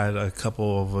 I've had a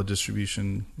couple of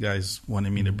distribution guys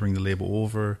wanting me to bring the label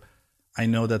over. I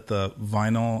know that the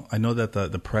vinyl... I know that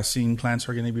the pressing plants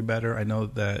are going to be better. I know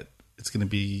that it's going to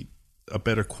be a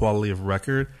better quality of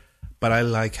record, but I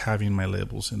like having my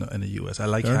labels in the U.S. I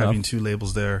like having 2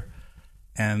 labels there,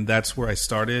 and that's where I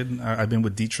started. I've been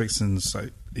with Dietrich since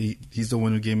he's the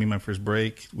one who gave me my first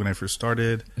break when I first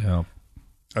started. Yeah,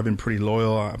 I've been pretty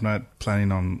loyal. I'm not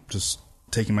planning on just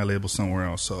taking my label somewhere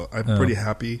else, so I'm pretty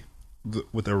happy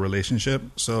with our relationship.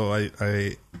 So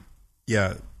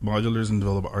Modulars and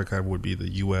Develop Archive would be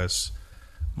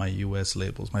my U.S.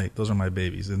 labels. Those are my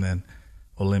babies, and then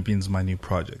Olympian's my new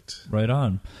project. Right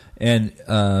on. And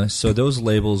so those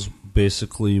labels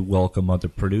basically welcome other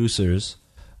producers.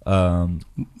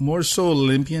 More so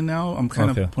Olympian now. I'm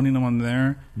kind of putting them on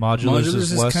there. Modulars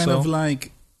is less kind so? of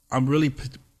like, I'm really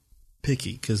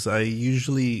picky because I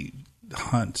usually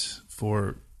hunt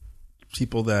for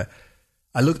people that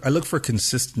I look for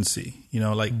consistency.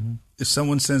 If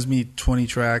someone sends me 20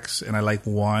 tracks and I like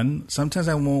one, sometimes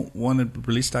I won't want to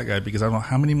release that guy because I don't know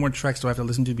how many more tracks do I have to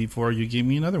listen to before you give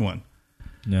me another one.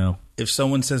 No. If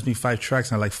someone sends me 5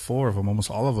 tracks and I like 4 of them, almost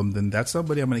all of them, then that's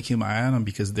somebody I'm going to keep my eye on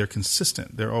because they're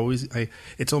consistent. They're always.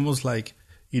 It's almost like,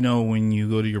 when you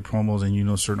go to your promos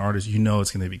and certain artists,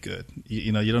 it's going to be good.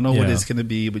 You don't know what it's going to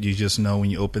be, but you just know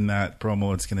when you open that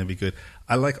promo, it's going to be good.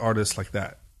 I like artists like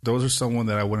that. Those are someone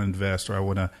that I want to invest or I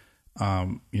want to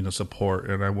support,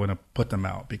 and I want to put them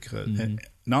out because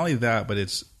not only that, but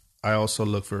I also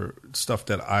look for stuff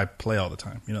that I play all the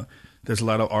time. there's a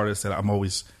lot of artists that I'm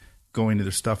always going to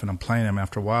their stuff and I'm playing them.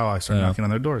 After a while, I start knocking on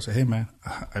their door. Say, hey man,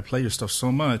 I play your stuff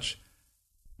so much.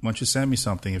 Why don't you send me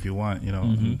something if you want? You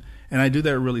know, and I do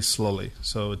that really slowly.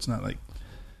 So it's not like,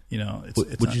 you know,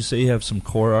 would you say you have some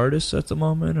core artists at the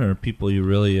moment, or people you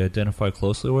really identify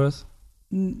closely with?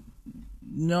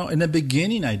 No, in the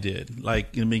beginning I did.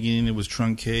 Like in the beginning it was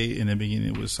Truncate, in the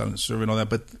beginning it was Silent Servant and all that.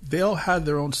 But they all had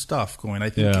their own stuff going. I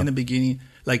think in the beginning,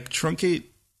 like Truncate,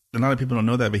 a lot of people don't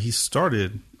know that, but he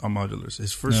started on Modulars.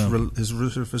 His first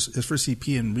EP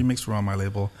and remix were on my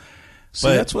label. So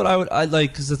that's what I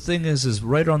like, because the thing is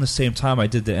right around the same time I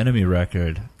did the Enemy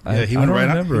record. He went right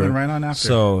on after.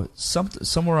 So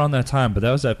somewhere around that time, but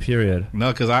that was that period.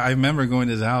 No, because I remember going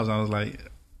to his house. I was like,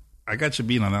 I got you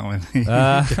beat on that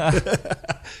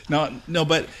one. No,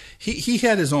 but he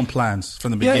had his own plans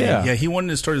from the beginning. Yeah, he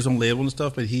wanted to start his own label and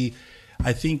stuff, but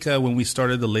I think when we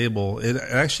started the label, it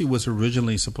actually was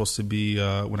originally supposed to be,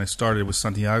 when I started, it was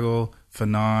Santiago,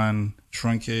 Fanon,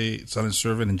 Truncate, Silent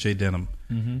Servant, and Jay Denham.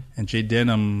 Mm-hmm. And Jay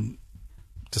Denham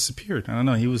disappeared. I don't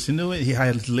know. He was into it. He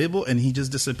had his label, and he just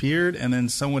disappeared. And then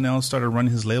someone else started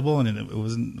running his label, and it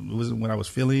wasn't what I was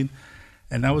feeling.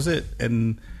 And that was it.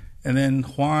 And then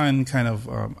Juan kind of,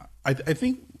 I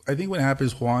think what happened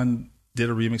is Juan did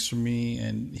a remix for me,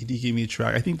 and he gave me a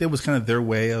track. I think that was kind of their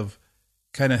way of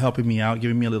kind of helping me out,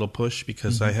 giving me a little push,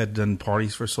 because I had done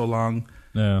parties for so long,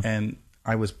 and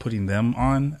I was putting them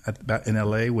on in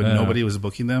LA when nobody was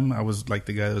booking them. I was like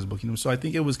the guy that was booking them. So I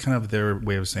think it was kind of their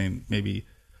way of saying, maybe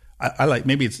I like,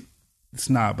 maybe it's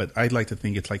not, but I'd like to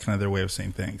think it's like kind of their way of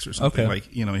saying thanks or something. Okay.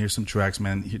 Like, you know, here's some tracks,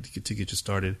 man, to get you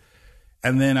started.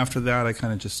 And then after that, I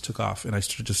kind of just took off, and I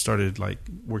just started like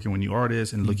working with new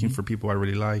artists and looking for people I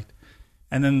really liked.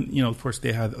 And then, you know, of course,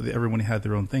 everyone had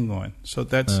their own thing going. So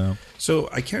so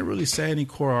I can't really say any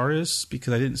core artists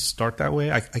because I didn't start that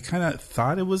way. I kind of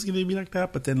thought it was going to be like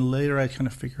that, but then later I kind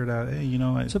of figured out, hey, you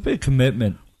know, it's a big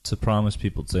commitment to promise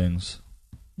people things.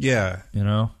 Yeah, you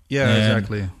know. Yeah,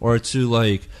 exactly. Or to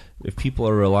like, if people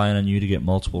are relying on you to get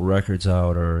multiple records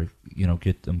out, or you know,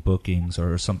 get them bookings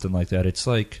or something like that, it's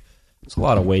like it's a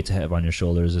lot of weight to have on your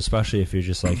shoulders, especially if you're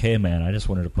just like, hey, man, I just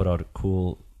wanted to put out a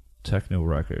cool techno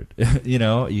record. You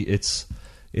know, it's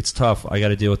tough. I got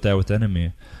to deal with that with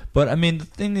Enemy. But I mean, the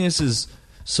thing is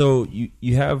so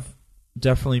you have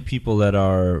definitely people that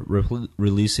are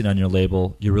releasing on your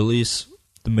label. You release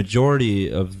the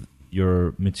majority of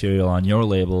your material on your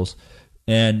labels,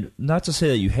 and not to say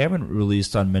that you haven't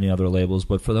released on many other labels,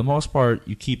 but for the most part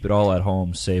you keep it all at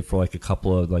home, save for like a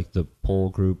couple of like the Pole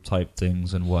Group type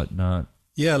things and whatnot.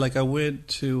 Yeah, like I went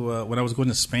to when I was going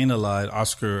to Spain a lot,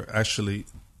 Oscar actually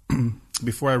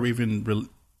before I even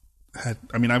had,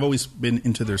 I mean, I've always been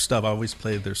into their stuff. I always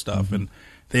played their stuff, and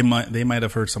they might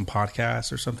have heard some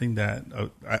podcasts or something that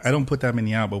I don't put that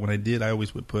many out. But when I did, I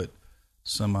always would put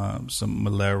some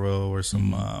Malero or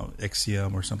some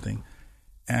XCM or something.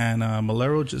 And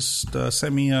Malero just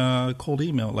sent me a cold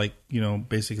email, like, you know,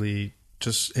 basically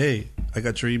just, hey, I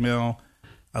got your email.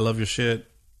 I love your shit.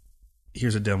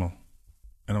 Here's a demo.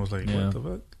 And I was like, what the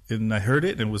fuck? And I heard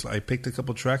it, and I picked a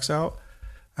couple tracks out.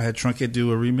 I had Truncate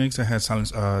do a remix. I had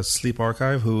Sleep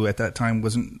Archive, who at that time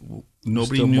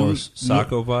nobody still knew. More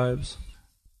Sacco vibes?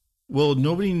 Well,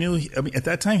 nobody knew. I mean, at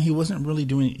that time, he wasn't really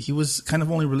doing, he was kind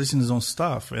of only releasing his own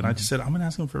stuff. And I just said, I'm going to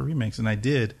ask him for a remix. And I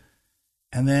did.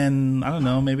 And then, I don't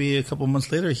know, maybe a couple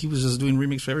months later, he was just doing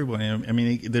remix for everybody. I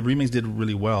mean, the remix did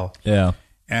really well. Yeah.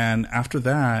 And after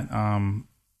that,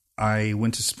 I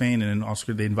went to Spain, and then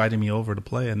Oscar, they invited me over to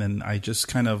play. And then I just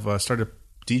kind of started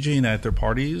DJing at their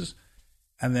parties.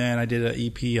 And then I did an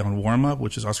EP on Warm Up,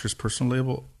 which is Oscar's personal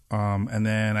label. And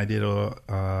then I did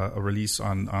a release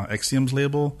on XCM's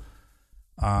label.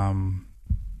 And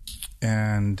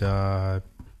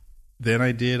then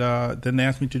I did. Then they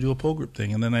asked me to do a Pole Group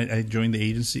thing, and then I joined the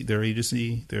agency,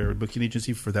 their booking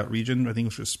agency for that region. I think it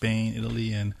was for Spain,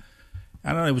 Italy, and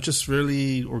I don't know. It was just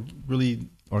really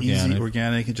organic. Easy,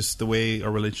 organic, and just the way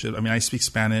our relationship. I mean, I speak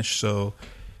Spanish, so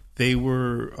they're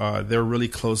really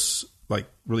close, like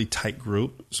really tight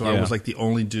group. So I was like the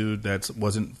only dude that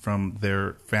wasn't from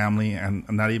their family and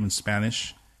not even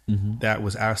Spanish that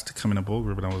was asked to come in a Pole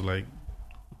Group, and I was like,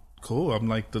 cool. I'm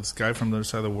like this guy from the other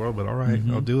side of the world, but all right,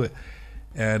 I'll do it.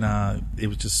 And it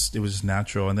was just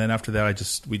natural. And then after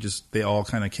that, they all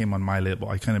kind of came on my label.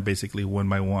 I kind of basically one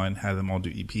by one had them all do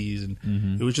EPs,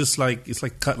 and it was just like it's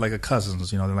like cut like a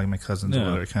cousins, you know. They're like my cousins,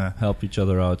 or they kind of help each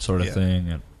other out, sort of thing.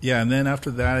 And and then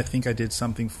after that, I think I did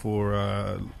something for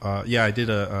I did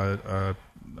a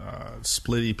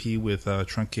split EP with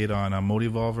Truncate on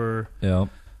Motivolver. Yeah.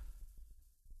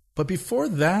 But before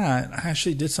that, I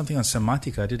actually did something on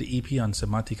Semantica. I did an EP on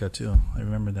Semantica too. I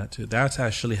remember that too. That's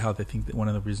actually how they think that one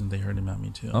of the reasons they heard about me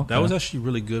too. Okay. That was actually a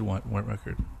really good one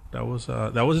record. That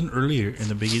wasn't earlier in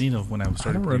the beginning of when I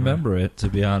started. I don't remember it, to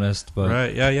be honest. But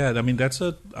right, yeah. I mean, that's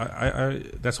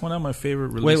that's one of my favorite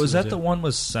releases. Wait, was that the one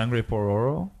with Sangre por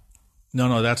Oro?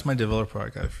 No, that's my Developer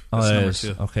Archive. That's number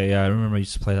 2. Okay, yeah, I remember I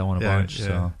used to play that one a bunch. Yeah.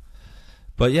 So,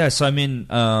 but yeah, so I mean,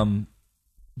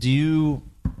 do you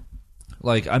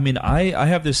like? I mean, I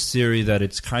have this theory that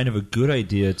it's kind of a good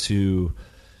idea to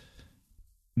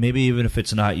maybe even if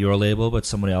it's not your label but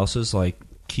somebody else's, like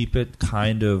keep it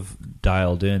kind of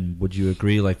dialed in. Would you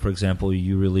agree? Like, for example,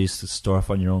 you release the stuff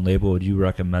on your own label. Would you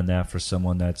recommend that for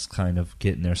someone that's kind of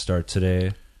getting their start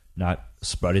today, not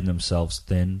spreading themselves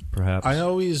thin, perhaps? I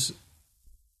always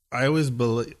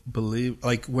believe,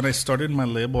 like when I started my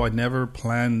label, I never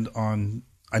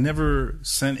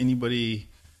sent anybody,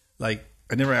 like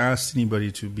I never asked anybody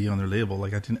to be on their label.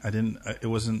 Like it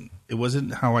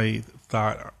wasn't how I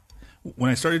thought.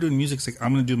 When I started doing music, it's like,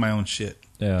 I'm going to do my own shit.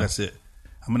 Yeah. That's it.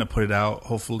 I'm going to put it out.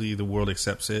 Hopefully the world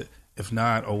accepts it. If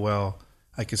not, oh well,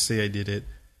 I could say I did it.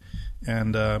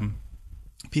 And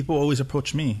people always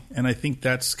approach me. And I think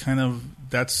it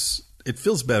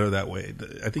feels better that way.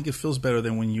 I think it feels better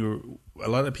than when a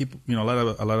lot of people, a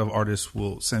lot of artists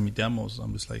will send me demos.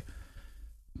 I'm just like,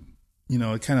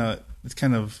 it's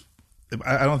kind of,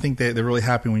 I don't think they're really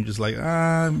happy when you're just like,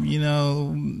 I'm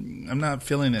not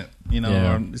feeling it,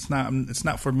 yeah. Or it's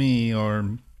not for me,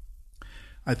 or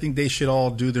I think they should all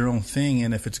do their own thing.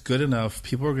 And if it's good enough,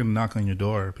 people are going to knock on your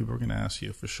door. People are going to ask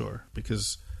you for sure,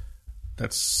 because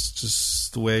that's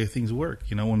just the way things work.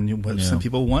 When some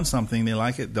people want something, they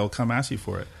like it, they'll come ask you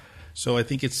for it. So I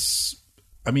think you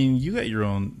got your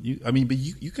own. But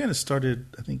you kind of started.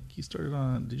 I think you started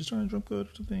on. Did you start on Drum Code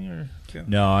or something? Or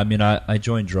no, I mean I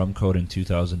joined Drum Code in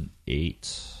 2008,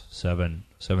 7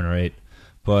 or 8.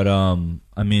 But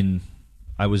I mean,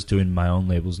 I was doing my own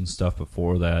labels and stuff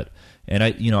before that. And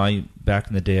I back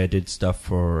in the day I did stuff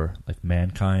for like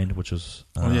Mankind, which was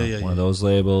one of those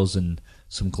labels, and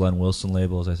some Glenn Wilson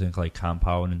labels, I think, like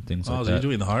Compound and things like that. Oh, so you're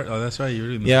doing the hard. Oh, that's right. You're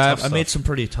doing the tough tough stuff. I made some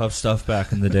pretty tough stuff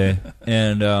back in the day.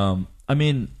 And I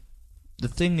mean, the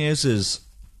thing is,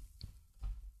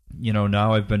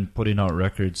 now I've been putting out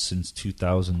records since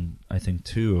 2000, I think,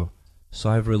 too. So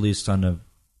I've released on a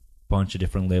bunch of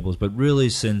different labels. But really,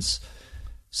 since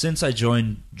I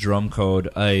joined Drum Code,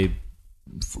 I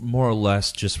more or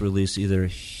less just released either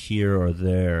here or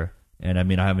there. And I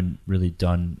mean, I haven't really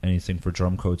done anything for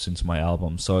Drum Code since my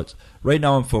album. So right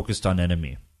now I'm focused on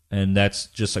Enemy. And that's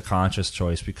just a conscious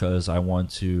choice, because I want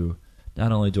to,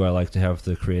 not only do I like to have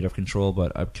the creative control,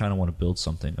 but I kind of want to build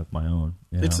something of my own.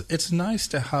 It's nice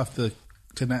to have to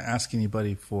not ask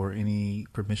anybody for any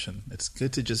permission. It's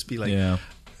good to just be like,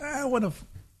 I want to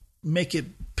make it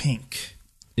pink.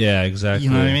 Yeah, exactly.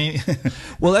 You know what I mean?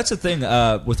 Well, that's the thing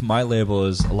with my label,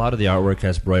 is a lot of the artwork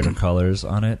has brighter colors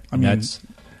on it.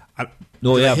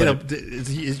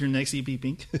 Is your next EP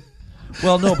pink?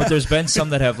 Well, no, but there's been some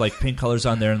that have like pink colors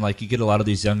on there, and like you get a lot of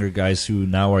these younger guys who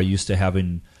now are used to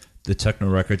having the techno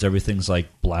records. Everything's like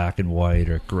black and white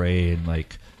or gray, and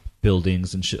like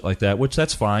buildings and shit like that, which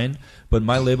that's fine. But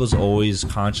my label's always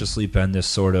consciously been this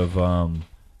sort of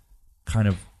kind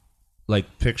of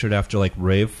like pictured after like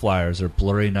rave flyers or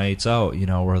blurry nights out,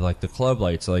 where like the club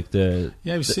lights, like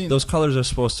those colors are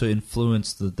supposed to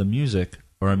influence the music,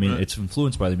 or I mean, it's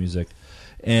influenced by the music.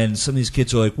 And some of these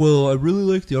kids are like, well, I really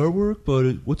like the artwork,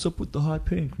 but what's up with the hot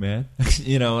pink, man?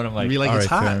 And I'm like, all right,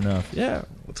 hot. fair enough. Yeah.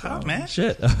 It's hot, man.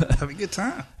 Shit. Have a good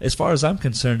time. As far as I'm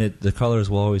concerned, the colors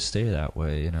will always stay that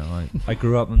way. I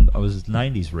grew up I was a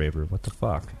 90s raver. What the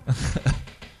fuck?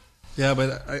 Yeah,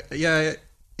 but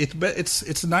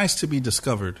it's nice to be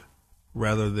discovered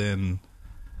rather than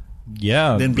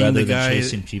being the guy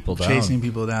chasing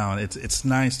people down. It's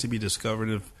nice to be discovered.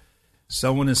 If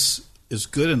someone is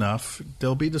good enough,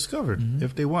 they'll be discovered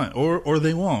if they want, or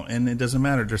they won't, and it doesn't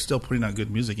matter. They're still putting out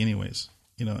good music anyways.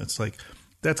 It's like,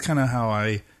 that's kind of how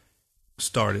I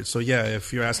started. So yeah,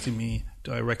 if you're asking me,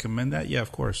 do I recommend that? Yeah,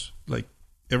 of course. Like,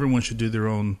 everyone should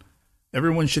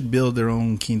everyone should build their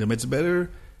own kingdom. It's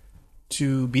better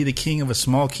to be the king of a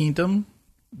small kingdom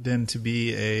than to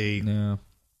be a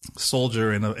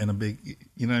soldier in a big,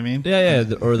 you know what I mean? Yeah,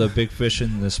 or the big fish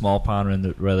in the small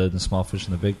pond rather than the small fish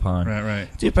in the big pond. Right.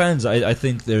 Depends. I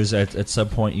think there's at some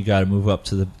point you got to move up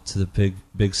to the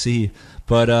big sea.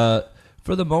 But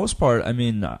for the most part, I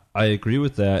mean, I agree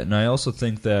with that, and I also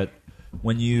think that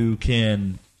when you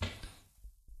can,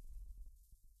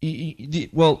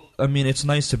 well, I mean, it's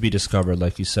nice to be discovered,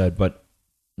 like you said, but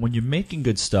when you're making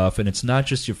good stuff, and it's not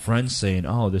just your friends saying,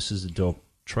 "Oh, this is a dope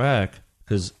track,"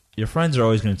 because your friends are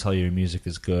always going to tell you your music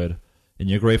is good, and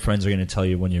your great friends are going to tell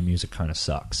you when your music kind of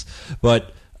sucks.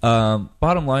 But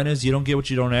bottom line is, you don't get what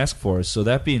you don't ask for. So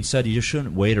that being said, you just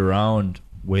shouldn't wait around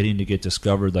waiting to get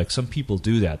discovered. Like, some people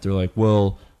do that. They're like,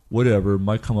 well, whatever,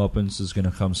 my comeuppance is going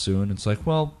to come soon. It's like,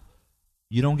 well,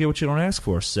 you don't get what you don't ask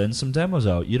for. Send some demos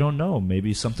out. You don't know.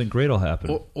 Maybe something great will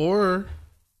happen. Or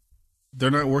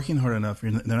they're not working hard enough.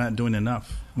 They're not doing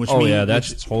enough.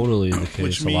 That's totally the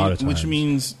case a lot of times. Which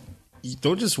means you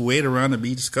don't just wait around to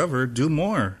be discovered. Do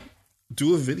more.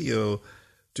 Do a video.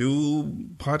 Do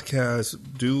podcasts.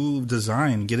 Do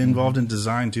design. Get involved in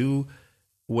design. Do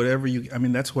whatever you. I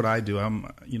mean, that's what I do.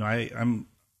 I'm.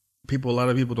 People. A lot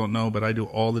of people don't know, but I do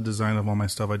all the design of all my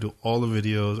stuff. I do all the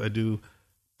videos. I do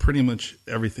pretty much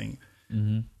everything.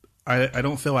 Mm-hmm. I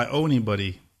don't feel I owe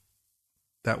anybody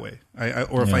that way.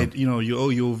 You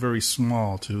owe very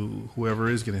small to whoever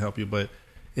is going to help you, but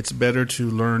it's better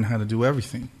to learn how to do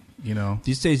everything.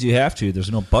 These days you have to. There's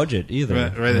no budget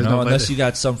either. Right. Unless you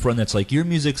got some friend that's like, your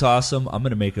music's awesome, I'm going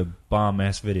to make a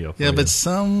bomb-ass video for you. But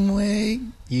some way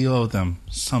you owe them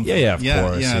something. Yeah, of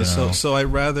course. Yeah, so I'd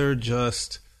rather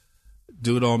just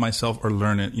do it all myself or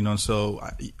learn it.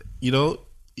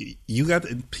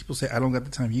 People say, I don't got the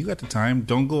time. You got the time.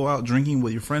 Don't go out drinking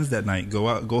with your friends that night.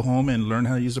 Go home and learn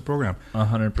how to use the program.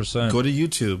 100%. Go to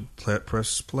YouTube,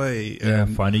 press play.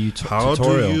 And find a tutorial. How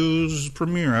to use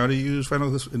Premiere, how to use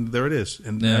Final Cut, and there it is.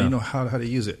 And now you know how to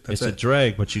use it. It's a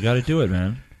drag, but you got to do it,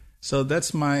 man. So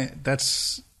that's my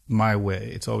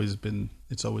way. It's always been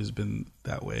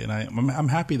that way, and I'm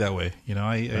happy that way.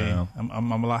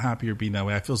 I'm a lot happier being that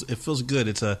way. It feels good.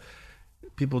 It's a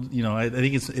people, I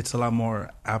think it's a lot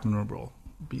more admirable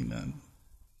being that.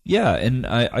 Yeah, and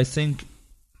I think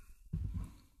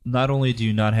not only do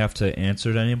you not have to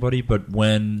answer to anybody, but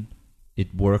when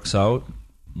it works out,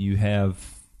 you have,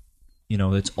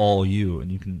 it's all you,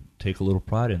 and you can take a little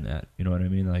pride in that. You know what I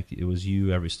mean? Like, it was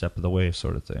you every step of the way,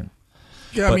 sort of thing.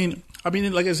 Yeah, but, I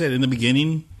mean, like I said in the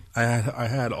beginning, I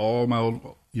had all my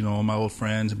old, my old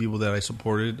friends and people that I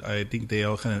supported. I think they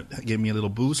all kind of gave me a little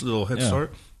boost, a little head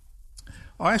start.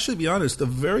 I'll actually be honest. The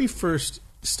very first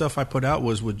stuff I put out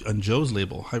was on Joe's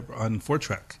label on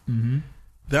 4Track. Mm-hmm.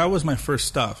 That was my first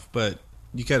stuff, but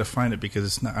you got to find it because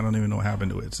it's not. I don't even know what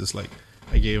happened to it. It's just like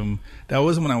I gave him. That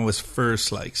was when I was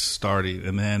first starting,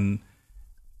 and then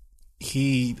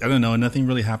I don't know. Nothing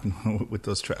really happened with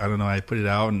those tracks. I don't know. I put it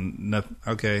out and nothing.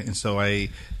 Okay, and so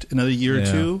another year or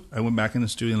two, I went back in the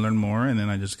studio and learned more, and then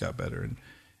I just got better.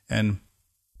 And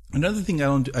another thing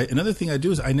I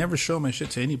do is I never show my shit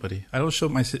to anybody. I don't show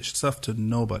my stuff to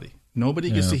nobody. Nobody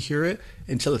gets to hear it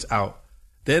until it's out.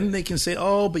 Then they can say,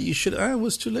 "Oh, but you should." It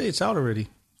was too late. It's out already.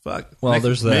 Fuck. Well,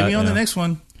 there's that. Maybe on the next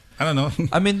one. I don't know.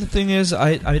 I mean, the thing is,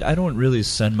 I don't really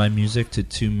send my music to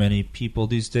too many people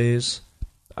these days.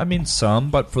 I mean,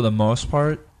 some, but for the most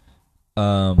part,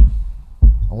 a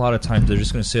lot of times they're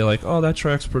just going to say like, "Oh, that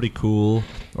track's pretty cool,"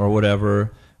 or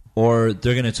whatever. Or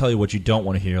they're going to tell you what you don't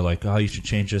want to hear, like, "Oh, you should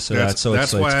change this or that." So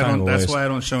that's why I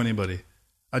don't show anybody.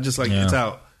 I just it's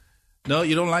out. No,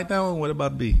 you don't like that one? What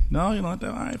about B? No, you don't like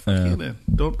that one? All right, fuck you then.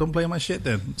 Don't play my shit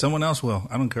then. Someone else will.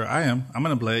 I don't care. I'm going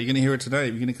to play it. You're going to hear it tonight.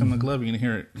 You're going to come to the club. You're going to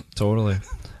hear it. Totally.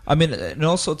 I mean, and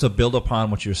also to build upon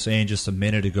what you were saying just a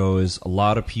minute ago is a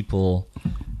lot of people,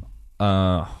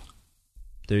 they're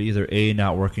either A,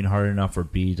 not working hard enough, or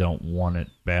B, don't want it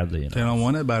badly enough. They don't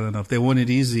want it bad enough. They want it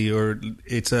easy, or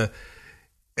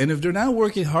and if they're not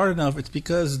working hard enough, it's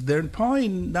because they're probably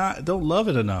don't love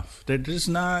it enough. They're just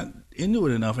not into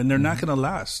it enough, and they're not going to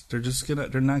last. They're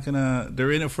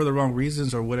in it for the wrong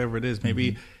reasons or whatever it is.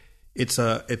 Maybe it's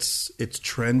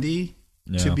trendy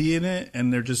to be in it,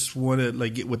 and they just want to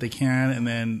get what they can, and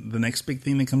then the next big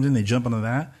thing that comes in, they jump onto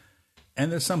that.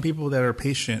 And there's some people that are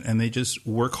patient and they just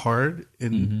work hard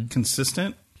and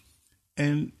consistent.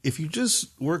 And if you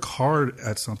just work hard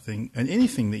at something and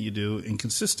anything that you do and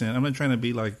consistent, I'm not trying to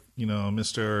be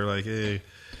Mr. Hey,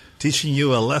 teaching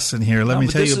you a lesson here. Let me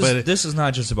tell you about it. This is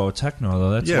not just about techno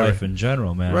though. That's life in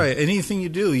general, man. Right. Anything you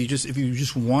do, if you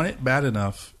just want it bad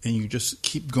enough and you just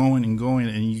keep going and going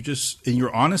and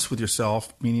you're honest with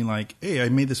yourself, meaning hey, I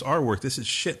made this artwork. This is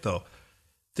shit though.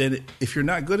 Then if you're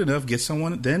not good enough, get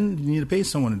someone. Then you need to pay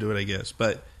someone to do it, I guess.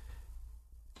 But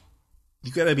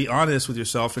you got to be honest with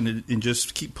yourself and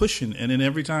just keep pushing. And then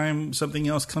every time something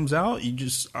else comes out,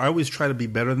 I always try to be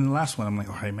better than the last one. I'm like,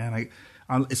 all right, man.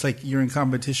 It's like you're in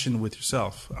competition with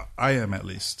yourself. I am, at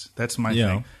least. That's my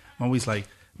thing. I'm always like,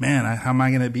 man, how am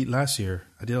I gonna beat last year?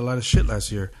 I did a lot of shit last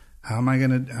year. What am I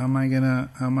gonna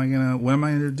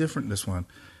do different this one?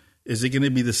 Is it going to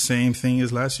be the same thing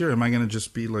as last year? Or am I going to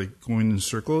just be going in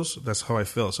circles? That's how I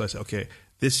feel. So I say, okay,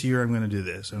 this year I'm going to do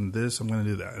this, and this I'm going to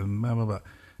do that, and blah, blah, blah.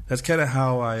 that's kind of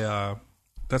how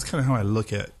I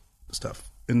look at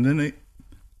stuff. And then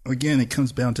it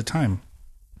comes down to time.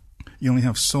 You only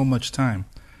have so much time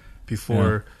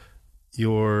before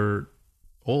you're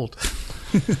old.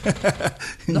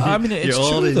 No, I mean, it's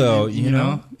true though. You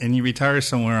know, and you retire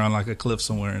somewhere on like a cliff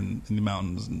somewhere in the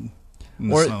mountains and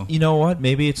in or the snow. You know what?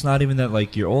 Maybe it's not even that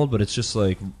like you're old, but it's just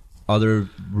like other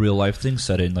real life things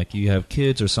set in, like you have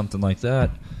kids or something like that.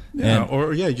 Yeah,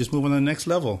 you just move on to the next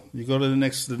level. You go to the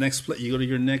next. You go to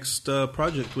your next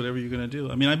project, whatever you're going to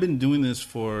do. I mean, I've been doing this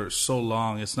for so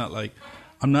long. It's not like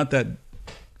I'm not that.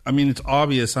 I mean, it's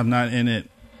obvious I'm not in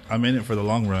it. I'm in it for the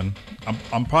long run.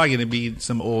 I'm probably going to be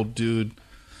some old dude,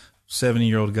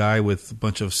 70-year-old guy with a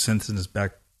bunch of synths in his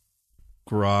back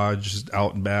garage,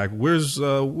 out and back. Where's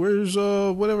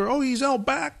whatever? Oh, he's out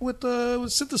back with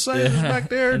synthesizers back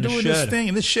there doing his thing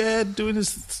in the shed, doing his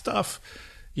stuff.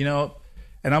 You know.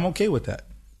 And I'm okay with that,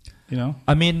 you know.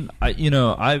 I mean,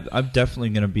 I'm definitely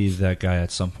going to be that guy at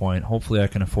some point. Hopefully, I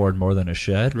can afford more than a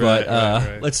shed. Right,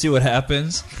 but let's see what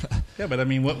happens. Yeah, but I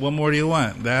mean, what more do you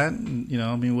want? That, you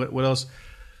know. I mean, what else?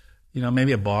 You know,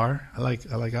 maybe a bar. I like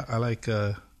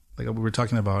we were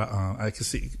talking about. I can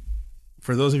see.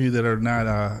 For those of you that are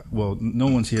not, no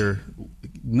one's here.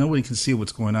 Nobody can see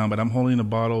what's going on. But I'm holding a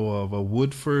bottle of a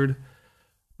Woodford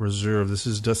Reserve. This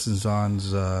is Dustin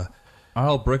Zahn's.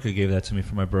 Arl Bricka gave that to me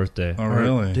for my birthday. Oh,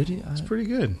 really? Did he? It's pretty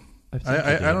good.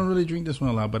 I don't really drink this one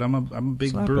a lot, but I'm a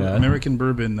big American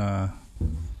bourbon.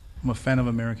 I'm a fan of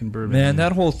American bourbon. Man,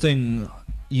 that whole thing,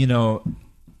 you know,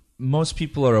 most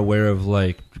people are aware of,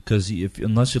 like, because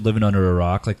unless you're living under a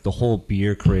rock, like the whole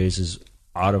beer craze is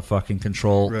out of fucking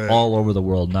control all over the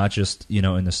world, not just, you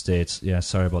know, in the States. Yeah,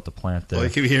 sorry about the plant there. Well,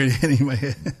 I keep hearing it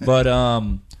anyway. But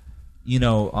you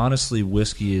know, honestly,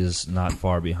 whiskey is not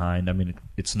far behind. I mean,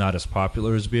 it's not as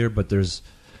popular as beer, but there's,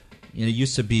 you know, it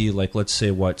used to be like, let's say,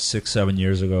 6-7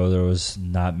 years ago, there was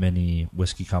not many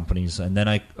whiskey companies. And then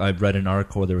I read an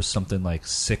article where there was something like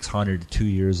 600 2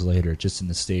 years later, just in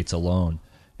the States alone.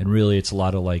 And really, it's a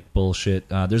lot of like bullshit.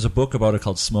 There's a book about it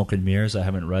called Smoke and Mirrors. I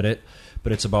haven't read it,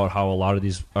 but it's about how a lot of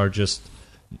these are just,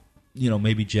 you know,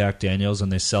 maybe Jack Daniels,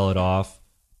 and they sell it off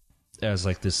as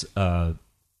like this,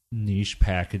 niche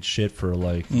package shit for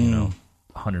like, you know,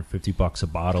 $150 a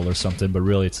bottle or something, but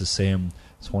really it's the same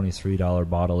 $23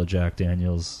 bottle of Jack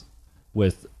Daniels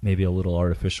with maybe a little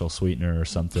artificial sweetener or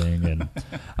something. And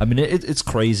I mean, it's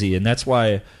crazy. And that's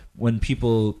why when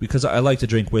people, because I like to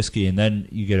drink whiskey, and then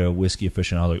you get a whiskey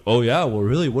aficionado like, oh yeah, well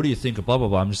really, what do you think of blah blah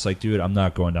blah? I'm just like, dude, I'm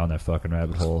not going down that fucking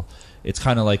rabbit hole. It's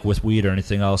kind of like with weed or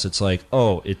anything else. It's like,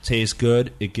 oh, it tastes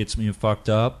good, it gets me fucked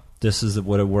up, this is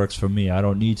what it works for me. I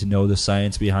don't need to know the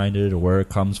science behind it or where it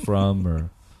comes from, or.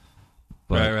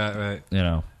 But, right. You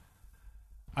know,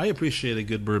 I appreciate a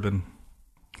good bourbon.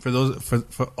 For those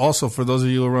of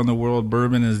you around the world,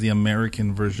 bourbon is the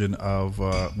American version of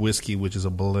whiskey, which is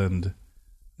a blend,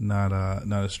 not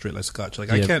a straight like Scotch. Like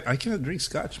I can't drink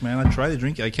Scotch, man. I try to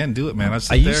drink it, I can't do it, man.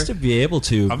 I used to be able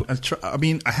to. I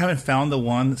mean, I haven't found the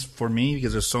one for me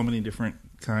because there's so many different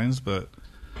kinds. But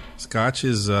Scotch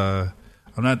is.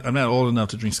 I'm not old enough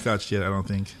to drink Scotch yet, I don't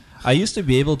think. I used to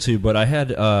be able to, but I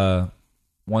had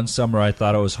one summer I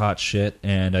thought I was hot shit,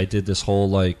 and I did this whole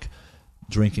like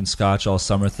drinking Scotch all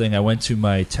summer thing. I went to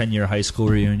my 10-year high school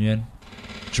reunion,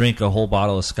 drank a whole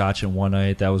bottle of Scotch in one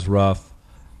night. That was rough.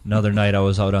 Another night I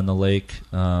was out on the lake,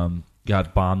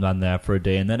 got bombed on that for a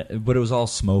day, but it was all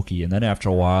smoky. And then after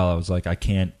a while, I was like, I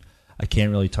can't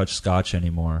really touch Scotch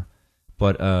anymore.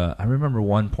 But I remember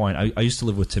one point, I used to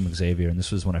live with Tim Xavier, and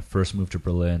this was when I first moved to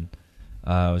Berlin. It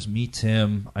was me,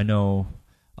 Tim, I know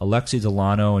Alexi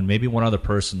Delano, and maybe one other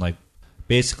person. Like,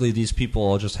 basically, these people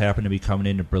all just happened to be coming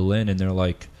into Berlin, and they're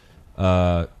like,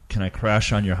 can I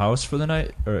crash on your house for the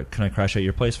night? Or can I crash at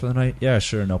your place for the night? Yeah,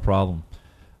 sure, no problem.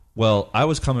 Well, I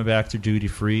was coming back through duty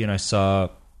free, and I saw,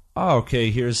 oh,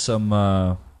 okay, here's some,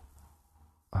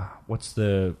 what's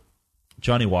the,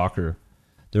 Johnny Walker.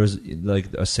 There was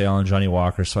like a sale on Johnny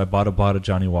Walker, so I bought a bottle of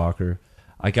Johnny Walker.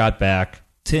 I got back.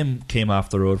 Tim came off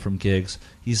the road from gigs.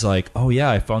 He's like, oh yeah,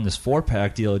 I found this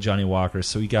 4-pack deal of Johnny Walker.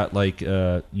 So he got like,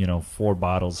 4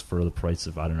 bottles for the price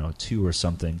of, I don't know, 2 or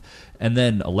something. And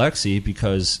then Alexi,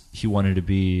 because he wanted to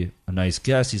be a nice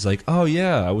guest, he's like, oh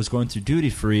yeah, I was going through duty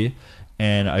free,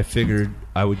 and I figured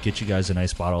I would get you guys a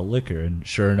nice bottle of liquor. And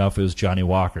sure enough, it was Johnny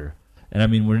Walker. And I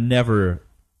mean, we're never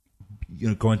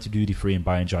going to duty free and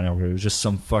buying Johnny Walker. It was just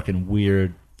some fucking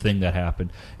weird thing that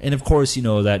happened. And of course,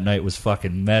 that night was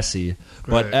fucking messy.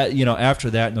 But after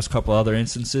that and those couple other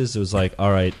instances, it was like,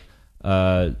 all right,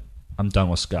 I'm done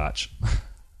with Scotch.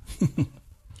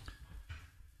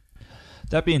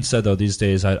 That being said, though, these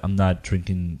days I'm not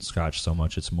drinking scotch so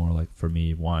much. It's more like, for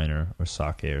me, wine or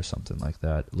sake or something like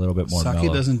that. A little bit more mellow.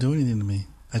 Sake doesn't do anything to me.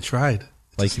 I tried.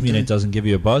 Like, you mean it doesn't give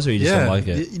you a buzz, or you just don't like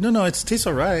it? No, it tastes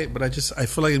all right, but I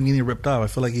feel like I'm getting ripped off. I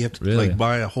feel like you have to like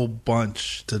buy a whole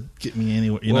bunch to get me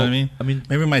anywhere. You know what I mean? I mean,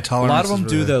 maybe my tolerance. A lot of them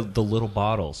do the little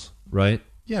bottles, right?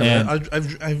 Yeah,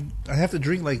 and I have to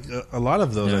drink like a lot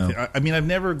of those. Yeah. I mean, I've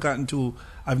never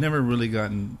really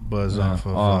gotten buzz off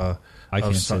of. I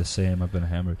can't say the same. I've been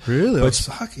hammered. Really? But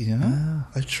sake, yeah.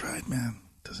 I've tried, man.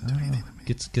 Doesn't do anything to me.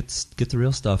 Get the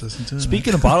real stuff.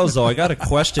 Speaking of bottles, though, I got a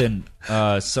question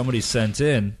somebody sent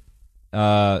in.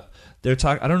 They're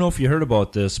talking. I don't know if you heard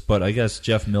about this, but I guess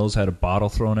Jeff Mills had a bottle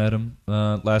thrown at him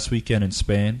last weekend in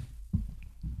Spain.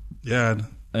 Yeah,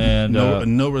 and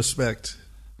no respect.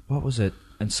 What was it?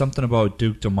 And something about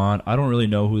Duke Dumont. I don't really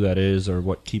know who that is or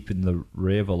what keeping the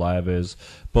rave alive is.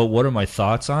 But what are my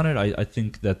thoughts on it? I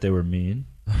think that they were mean.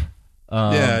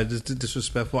 Yeah, just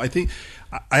disrespectful. I think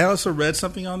I also read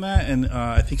something on that, and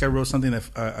I think I wrote something that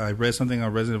I read something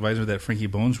on Resident Advisor that Frankie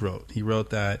Bones wrote. He wrote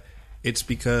that it's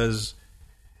because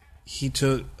he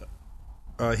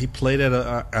played at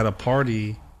a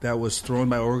party that was thrown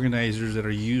by organizers that are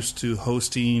used to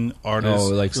hosting artists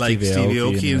like Stevie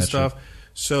Aoki and stuff.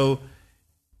 So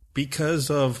because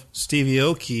of Stevie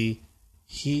Aoki,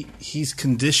 he's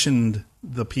conditioned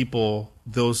the people,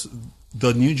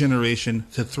 the new generation,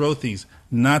 to throw things.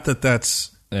 Not that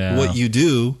that's what you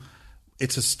do.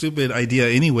 It's a stupid idea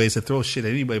anyways to throw shit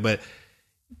anyway, but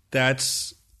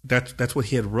that's what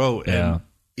he had wrote. Yeah. And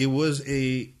it was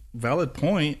a valid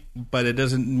point, but it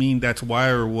doesn't mean that's why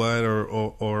or what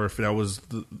or if that was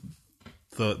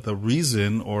the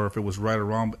reason or if it was right or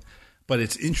wrong. But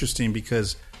it's interesting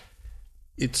because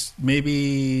it's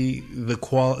maybe the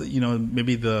quality,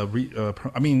 maybe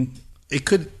I mean, it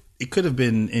could have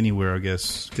been anywhere, I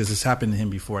guess, because it's happened to him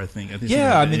before. I think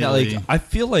I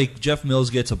feel like Jeff Mills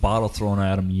gets a bottle thrown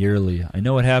at him yearly. I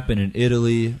know it happened in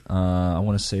Italy. I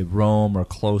want to say Rome or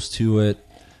close to it,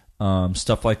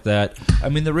 stuff like that. I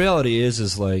mean, the reality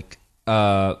is like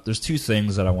there's two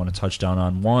things that I want to touch down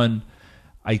on. One,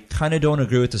 I kind of don't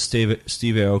agree with the Steve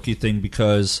Aoki thing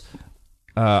because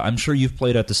I'm sure you've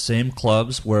played at the same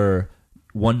clubs where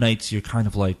one night you're kind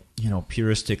of like,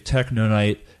 puristic techno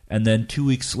night, and then 2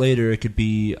 weeks later it could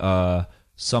be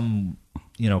some,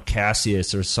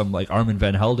 Cassius or some like Armin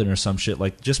van Helden or some shit.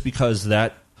 Like, just because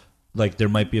that, like, there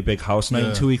might be a big house night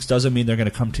in 2 weeks doesn't mean they're going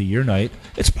to come to your night.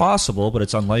 It's possible, but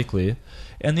it's unlikely.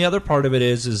 And the other part of it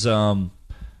is the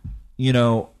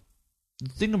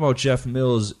thing about Jeff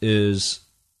Mills is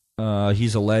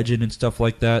he's a legend and stuff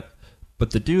like that. But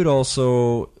the dude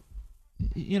also,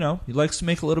 he likes to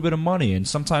make a little bit of money. And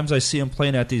sometimes I see him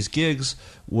playing at these gigs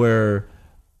where,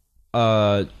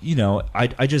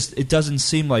 it doesn't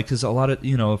seem like, because a lot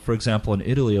of, for example, in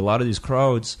Italy, a lot of these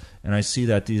crowds, and I see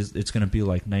that it's going to be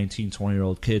like 19,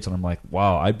 20-year-old kids, and I'm like,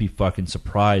 wow, I'd be fucking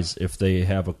surprised if they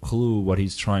have a clue what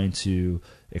he's trying to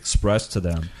express to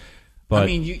them. But I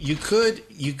mean, you could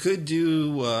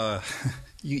do...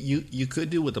 You could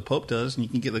do what the Pope does, and you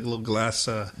can get like a little glass.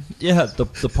 The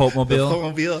Pope-mobile. The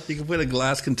Pope-mobile. You can put a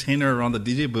glass container around the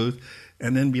DJ booth,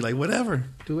 and then be like, whatever,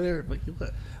 do whatever.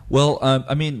 Well,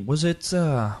 I mean, was it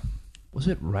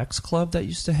Rex Club that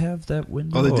used to have that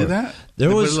window? Oh, they did that.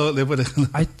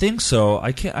 I think so.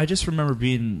 I just remember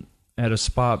being at a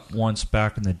spot once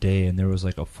back in the day, and there was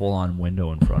like a full-on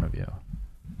window in front of you.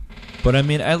 But I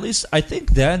mean, at least I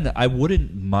think then I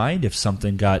wouldn't mind if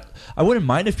I wouldn't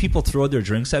mind if people throw their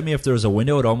drinks at me. If there was a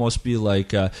window, it'd almost be like,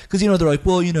 because they're like,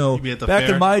 well, back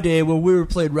in my day when we were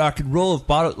playing rock and roll,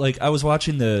 like I was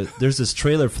watching there's this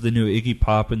trailer for the new Iggy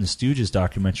Pop and the Stooges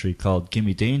documentary called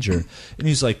Gimme Danger, and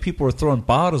he's like, people were throwing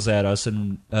bottles at us,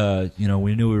 and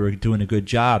we knew we were doing a good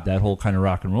job, that whole kind of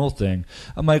rock and roll thing.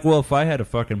 I'm like, well, if I had a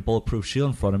fucking bulletproof shield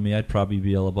in front of me, I'd probably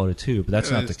be all about it too. But that's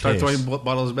not the case. Start throwing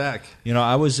bottles back.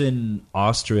 I was in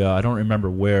Austria, I don't remember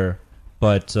where,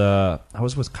 but I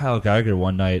was with Kyle Geiger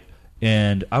one night,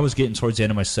 and I was getting towards the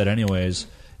end of my set anyways,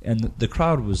 and the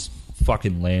crowd was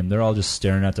fucking lame. They're all just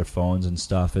staring at their phones and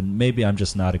stuff, and maybe I'm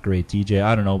just not a great DJ,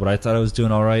 I don't know, but I thought I was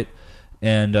doing all right.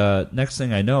 And next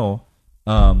thing I know,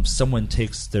 someone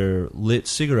takes their lit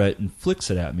cigarette and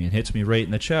flicks it at me and hits me right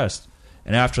in the chest.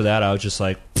 And after that, I was just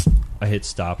like, I hit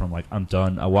stop, and I'm like, I'm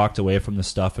done. I walked away from the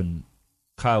stuff, and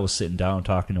Kyle was sitting down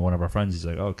talking to one of our friends. He's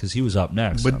like, oh, because he was up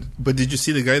next. But did you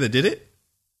see the guy that did it?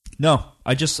 No,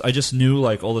 I just knew,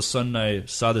 like, all of a sudden I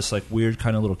saw this like weird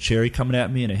kind of little cherry coming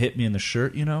at me, and it hit me in the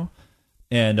shirt, and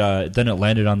then it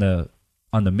landed on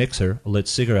the mixer, a lit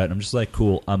cigarette, and I'm just like,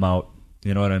 cool, I'm out.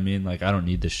 You know what I mean? Like, I don't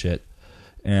need this shit.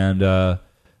 And I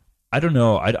don't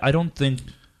know. I don't think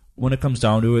when it comes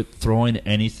down to it, throwing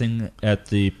anything at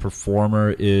the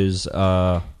performer is,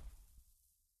 I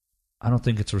don't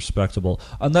think it's respectable.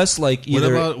 Unless, like,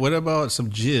 either... What about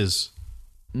some jizz?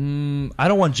 I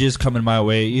don't want jizz coming my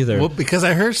way either. Well, because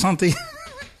I heard something...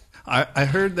 I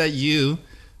heard that you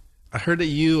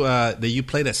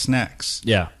played at Snacks.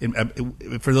 Yeah.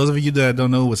 For those of you that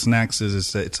don't know what Snacks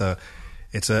is, it's a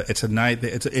night.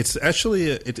 It's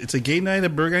actually a gay night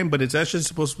at Berghain, but it's actually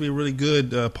supposed to be a really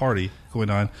good party going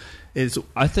on.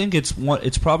 I think it's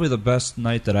probably the best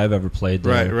night that I've ever played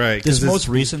there. Right. This most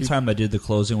recent time I did the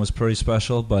closing was pretty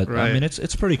special, but right. I mean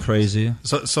it's pretty crazy.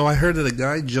 So I heard that a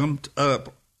guy jumped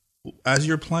up as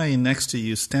you're playing next to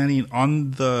you, standing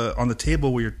on the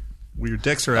table where your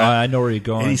decks are at. I know where you're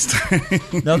going.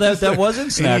 No, that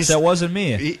wasn't Snacks. That wasn't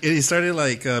me. He started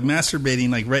like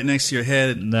masturbating like right next to your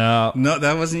head. No,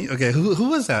 that wasn't. Okay, who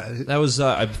was that? That was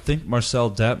I think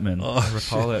Marcel Detman. I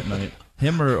recall that night.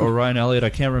 Him or Ryan Elliott,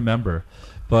 I can't remember.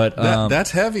 But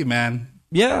that's heavy, man.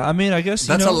 Yeah, I mean, I guess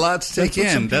that's a lot to take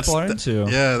in. That's what people are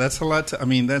into. Yeah, that's a lot. I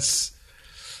mean,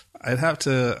 I'd have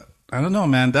to. I don't know,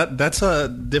 man. That's a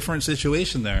different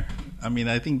situation there. I mean,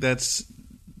 I think that's.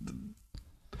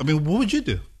 I mean, what would you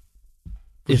do?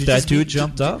 If that dude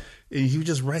jumped up? And he was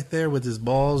just right there with his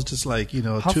balls, just like, you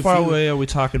know. How far away are we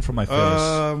talking from my face?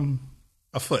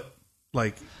 A foot.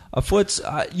 Like. A foot's,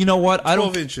 you know what?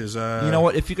 12 inches. You know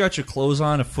what? If you got your clothes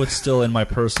on, a foot's still in my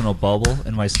personal bubble,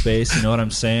 in my space. You know what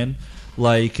I'm saying?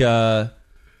 Like,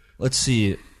 let's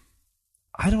see.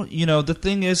 The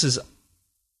thing is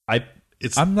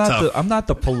I'm not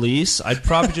the police. I'd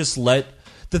probably just let.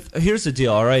 Here's the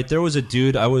deal. All right, there was a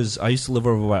dude. I used to live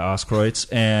over by Oskreutz,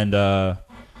 and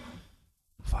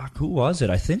who was it?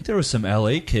 I think there was some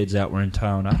LA kids that were in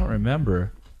town. I don't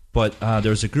remember. But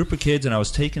there was a group of kids, and I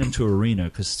was taking them to Arena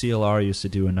because CLR used to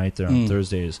do a night there on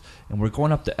Thursdays. And we're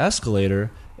going up the escalator,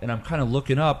 and I'm kind of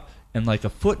looking up, and like a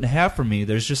foot and a half from me,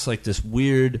 there's just like this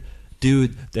weird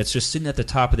dude that's just sitting at the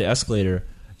top of the escalator,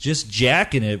 just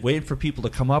jacking it, waiting for people to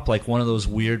come up, like one of those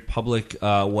weird public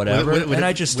whatever. And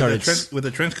I just started... With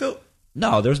a trench coat?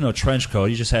 No, there's no trench coat.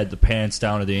 He just had the pants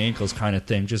down to the ankles kind of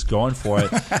thing, just going for it.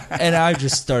 And I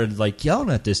just started like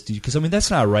yelling at this dude because, I mean,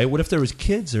 that's not right. What if there was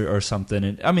kids or something?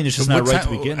 And I mean, it's just not right to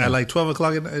begin with. At like 12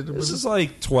 o'clock at night? This is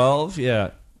like 12, yeah.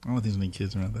 I don't think there's any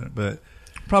kids around there, but...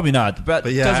 Probably not, but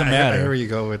yeah, it doesn't matter. I hear where you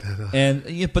go with that.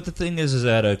 And, but the thing is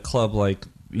at a club like,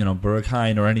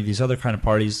 Berghain or any of these other kind of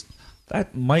parties...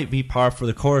 That might be par for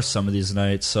the course some of these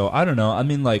nights. So, I don't know. I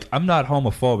mean, like, I'm not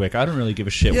homophobic. I don't really give a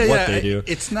shit what they do.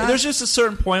 It's not... There's just a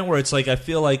certain point where it's like, I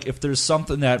feel like if there's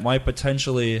something that might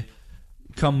potentially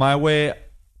come my way,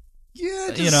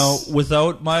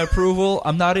 without my approval,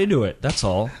 I'm not into it. That's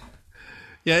all.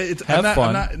 Yeah, Have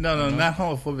fun. Not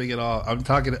homophobic at all. I'm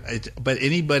talking... But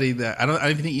anybody that... I don't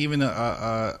think even,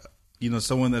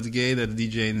 someone that's gay that's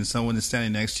DJing and someone is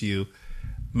standing next to you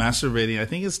masturbating, I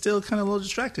think it's still kind of a little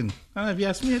distracting. I don't know if you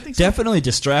ask me. I think definitely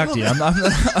distracting.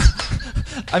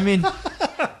 I mean,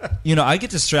 I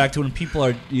get distracted when people are,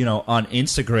 on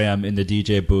Instagram in the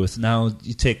DJ booth. Now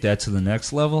you take that to the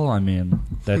next level. I mean,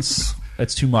 that's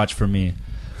too much for me.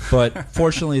 But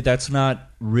fortunately, that's not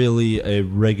really a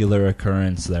regular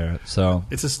occurrence there. So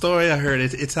it's a story I heard.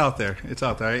 It's out there. It's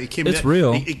out there. It's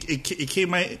real.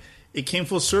 It came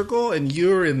full circle, and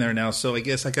you're in there now. So I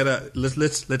guess I gotta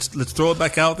let's throw it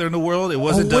back out there in don't know. It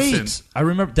wasn't Dustin. I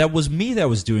remember that was me that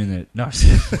was doing it. No,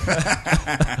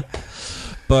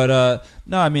 but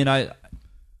no, I mean I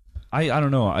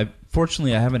don't know.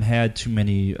 Fortunately I haven't had too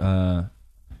many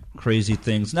crazy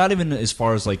things. Not even as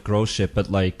far as like gross shit, but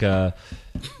like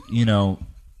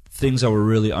things that were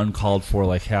really uncalled for,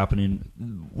 like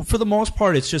happening. For the most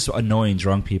part, it's just annoying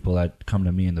drunk people that come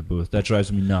to me in the booth. That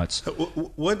drives me nuts.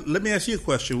 Let me ask you a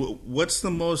question. What's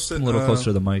the most? A little closer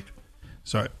to the mic.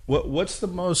 Sorry. What's the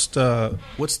most? Let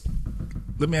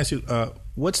me ask you.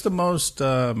 What's the most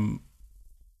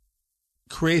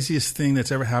craziest thing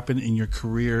that's ever happened in your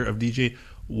career of DJ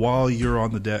while you're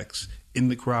on the decks in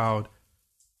the crowd?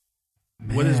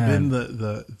 Man. What has been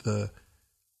the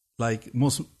like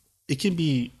most? It can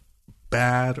be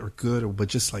bad or good, but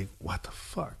just like what the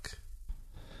fuck,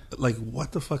 like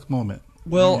what the fuck moment.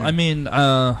 Well, I mean,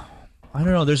 I don't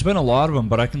know. There's been a lot of them,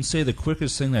 but I can say the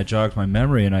quickest thing that jogs my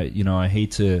memory, and I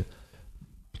hate to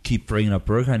keep bringing up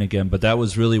Berghain again, but that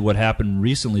was really what happened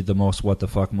recently. The most what the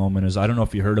fuck moment is, I don't know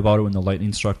if you heard about it when the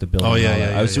lightning struck the building. Oh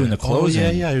yeah. I was doing the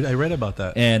closing. I read about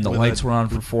that. And the lights were on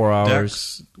for 4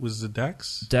 hours. Was it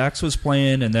Dax? Dax was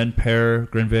playing, and then Per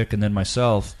Grinvik, and then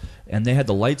myself, and they had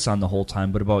the lights on the whole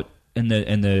time, but about in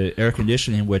the air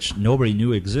conditioning, which nobody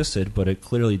knew existed, but it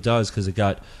clearly does because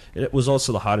it was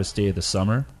also the hottest day of the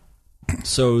summer.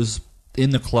 So it was in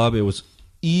the club. It was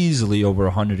easily over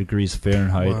 100 degrees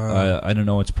Fahrenheit. Wow. I don't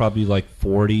know. It's probably like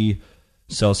 40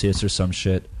 Celsius or some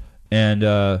shit. And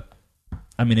I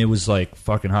mean, it was like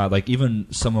fucking hot. Like even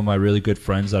some of my really good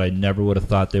friends that I never would have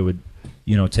thought they would,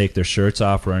 take their shirts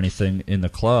off or anything in the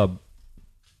club.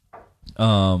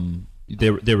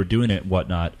 They were doing it and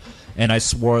whatnot. And I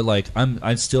swore, like,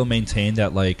 I still maintain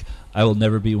that, like, I will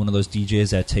never be one of those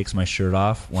DJs that takes my shirt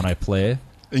off when I play.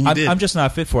 And I'm just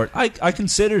not fit for it. I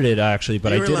considered it, actually,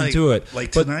 but I didn't do it.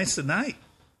 Like, tonight's the night.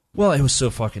 Well, it was so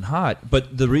fucking hot.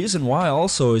 But the reason why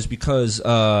also is because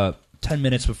 10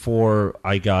 minutes before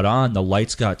I got on, the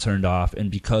lights got turned off.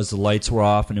 And because the lights were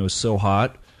off and it was so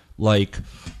hot, like,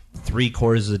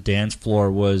 3/4 of the dance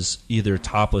floor was either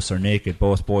topless or naked,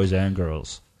 both boys and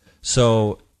girls.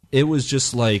 So it was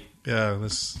just like, yeah,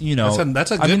 that's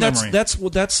a good memory. That's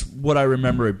what I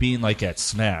remember it being like at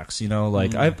Snacks.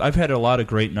 Like I've had a lot of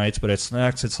great nights, but at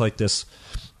Snacks it's like this.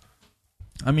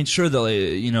 I mean, sure,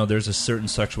 there's a certain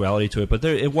sexuality to it, but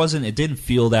it wasn't. It didn't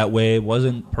feel that way. It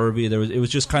wasn't pervy. It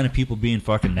was just kind of people being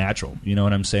fucking natural. You know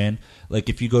what I'm saying? Like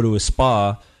if you go to a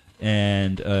spa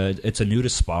and it's a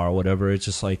nudist spa or whatever, it's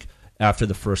just like after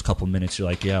the first couple minutes, you're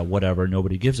like, yeah, whatever,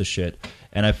 nobody gives a shit.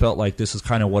 And I felt like this is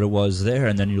kind of what it was there.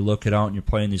 And then you look it out and you're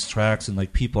playing these tracks and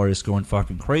like people are just going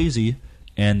fucking crazy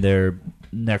and they're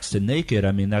next to naked.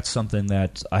 I mean, that's something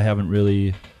that I haven't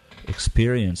really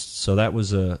experienced. So that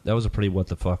was a pretty what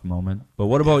the fuck moment. But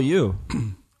what about you?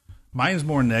 Mine's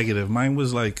more negative. Mine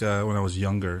was like when I was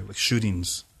younger, like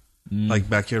shootings, like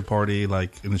backyard party,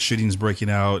 like and the shootings breaking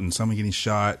out and someone getting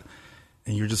shot.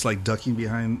 And you're just like ducking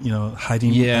behind, hiding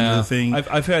under the thing.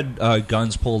 I've had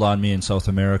guns pulled on me in South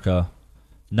America,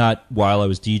 not while I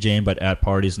was DJing, but at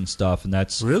parties and stuff. And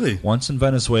that's really once in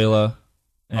Venezuela,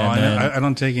 and I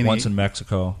don't take any. Once in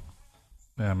Mexico.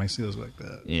 Yeah, Mexico's like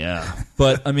that. Yeah,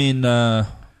 but I mean,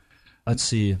 let's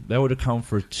see, that would account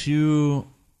for 2.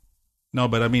 No,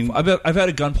 but I mean, I've had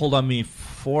a gun pulled on me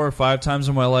 4 or 5 times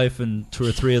in my life, and 2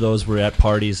 or 3 of those were at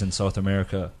parties in South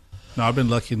America. No, I've been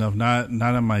lucky enough, not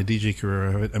in my DJ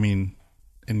career. I mean,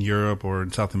 in Europe or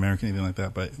in South America, anything like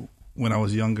that. But when I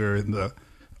was younger, in the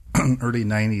early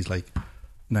 90s, like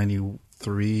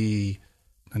 93,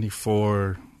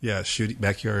 94,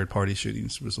 backyard party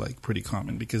shootings was like pretty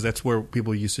common because that's where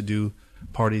people used to do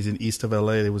parties in east of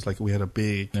LA. It was like we had a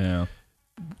big,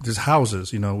 there's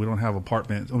houses, we don't have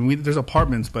apartments. I mean, there's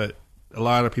apartments, but a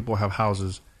lot of people have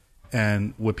houses.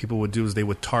 And what people would do is they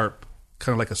would tarp,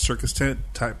 kind of like a circus tent,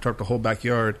 tarp the whole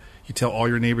backyard. You tell all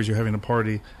your neighbors you're having a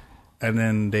party, and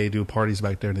then they do parties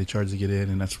back there and they charge to get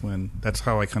in. And that's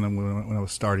how I kind of when I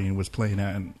was starting was playing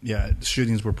that. And yeah,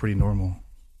 shootings were pretty normal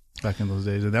back in those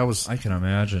days. And that was, I can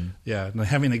imagine. Yeah,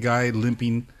 having a guy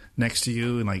limping next to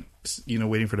you and like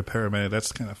waiting for the paramedic,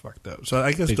 that's kind of fucked up. So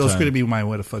I guess big those could be my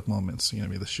what the fuck moments.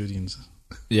 The shootings.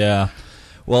 Yeah.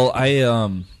 Well, I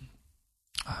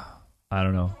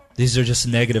don't know. These are just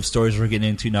negative stories we're getting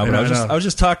into now. But I was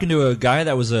just talking to a guy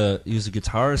that was a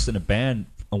guitarist in a band,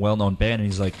 a well-known band, and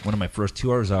he's like, one of my first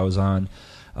tours I was on,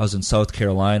 I was in South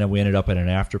Carolina. We ended up at an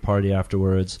after party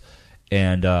afterwards,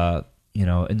 and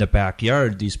in the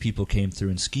backyard, these people came through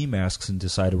in ski masks and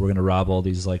decided we're going to rob all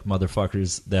these like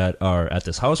motherfuckers that are at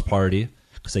this house party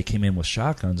because they came in with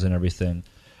shotguns and everything.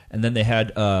 And then they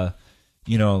had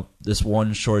this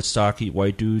one short, stocky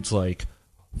white dude's like,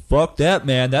 fuck that,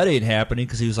 man, that ain't happening,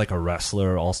 because he was like a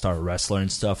wrestler, all-star wrestler and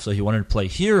stuff, so he wanted to play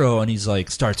hero, and he's like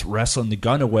starts wrestling the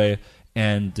gun away,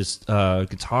 and this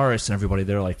guitarist and everybody,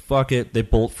 they're like, fuck it, they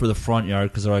bolt for the front yard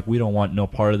because they're like, we don't want no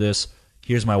part of this,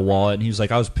 here's my wallet. And he was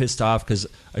like, I was pissed off because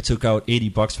I took out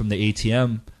 $80 from the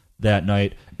ATM that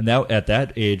night, and that at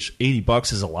that age,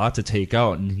 $80 is a lot to take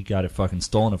out, and he got it fucking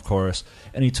stolen, of course.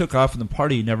 And he took off from the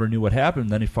party. He never knew what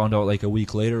happened. Then he found out like a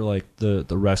week later, like the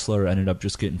wrestler ended up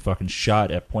just getting fucking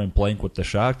shot at point blank with the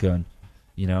shotgun.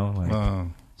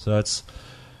 So that's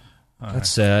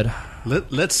sad.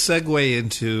 Let's segue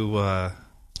into.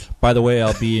 By the way,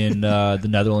 I'll be in the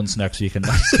Netherlands next weekend.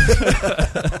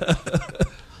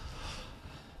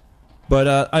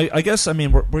 But I guess, I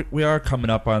mean, we are coming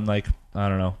up on like, I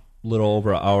don't know, a little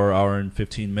over an hour and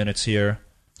 15 minutes here.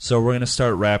 So we're going to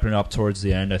start wrapping up towards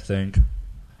the end, I think.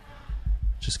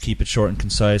 Just keep it short and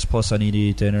concise. Plus, I need to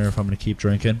eat dinner if I'm going to keep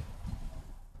drinking.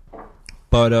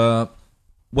 But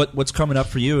what's coming up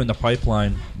for you in the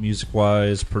pipeline,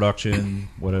 music-wise, production,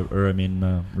 whatever, I mean,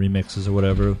 remixes or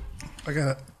whatever? I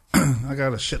got a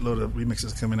shitload of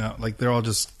remixes coming out. Like, they're all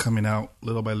just coming out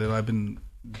little by little. I've been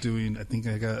doing, I think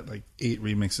I got like 8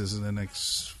 remixes in the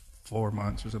next 4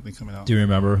 months or something coming out. Do you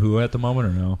remember who at the moment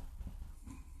or no?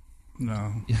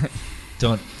 No.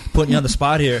 Don't put you on the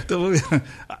spot here.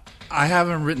 I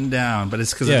haven't written down, but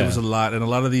it's because there was a lot, and a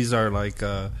lot of these are like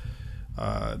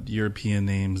European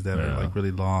names that are like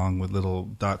really long with little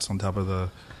dots on top of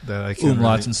that I can't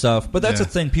umlauts and stuff. But that's the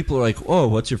thing. People are like, "Oh,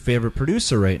 what's your favorite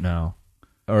producer right now?"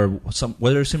 Or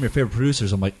what are some of your favorite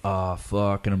producers? I'm like, "Oh,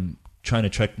 fuck," and I'm trying to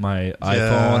check my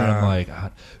iPhone, and I'm like,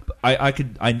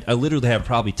 I literally have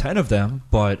probably 10 of them,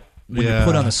 but when you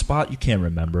put on the spot, you can't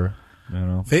remember. You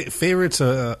know, favorite's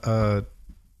an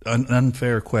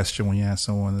unfair question when you ask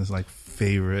someone is like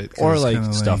favorite or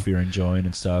like stuff you're enjoying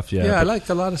and stuff. Yeah, I like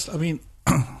a lot of stuff. I mean,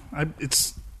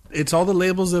 it's all the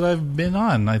labels that I've been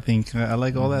on. I think I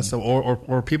like all that stuff,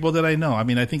 or people that I know. I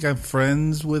mean, I think I'm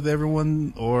friends with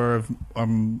everyone, or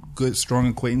I'm good, strong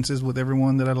acquaintances with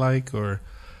everyone that I like.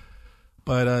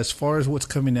 But as far as what's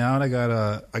coming out, I got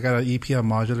an EP on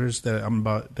Modulars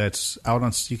that's out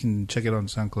on. You can check it on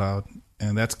SoundCloud,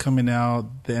 and that's coming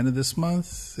out the end of this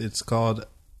month. It's called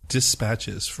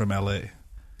Dispatches from LA.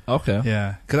 Okay.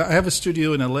 Yeah, because I have a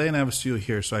studio in LA and I have a studio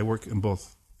here, so I work in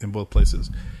both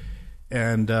places.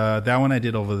 And that one I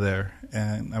did over there,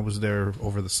 and I was there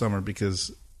over the summer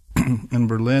because in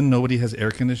Berlin nobody has air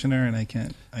conditioner, and I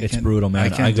can't. It's brutal,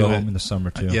 man. I go home in the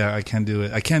summer too. Yeah, I can't do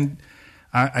it. I can't.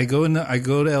 I go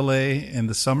to LA in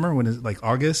the summer when it's like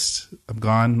August. I'm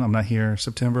gone. I'm not here.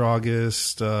 September,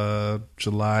 August,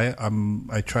 July. I'm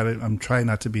trying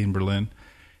not to be in Berlin.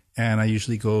 And I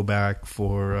usually go back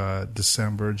for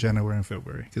December, January, and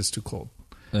February because it's too cold.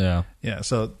 Yeah. Yeah,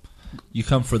 so... You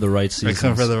come for the right season. I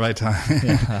come for the right time.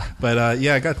 Yeah. But,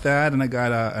 I got that, and I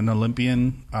got an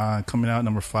Olympian coming out,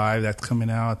 number 5. That's coming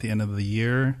out at the end of the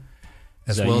year.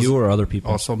 Is that you or other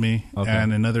people? Also me. Okay.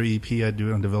 And another EP I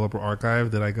do on Developer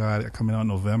Archive that I got coming out in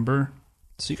November.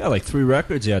 So you got like 3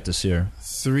 records yet this year.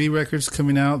 3 records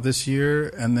coming out this year,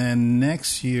 and then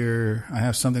next year I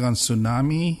have something on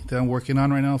Tsunami that I'm working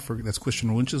on right now that's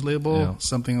Christian Wunsch's label. Yeah.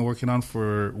 Something I'm working on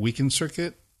for Weekend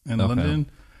Circuit in London.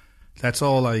 That's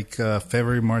all like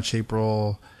February, March,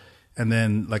 April, and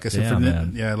then like I said,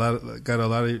 got a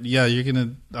lot of. Yeah,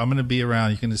 I'm gonna be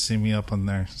around. You're gonna see me up on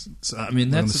there. So, I mean,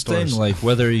 that's the thing. Like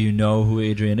whether you know who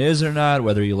Adrian is or not,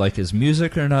 whether you like his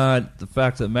music or not, the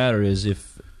fact of the matter is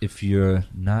if you're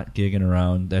not gigging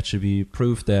around, that should be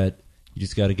proof that you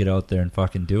just got to get out there and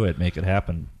fucking do it, make it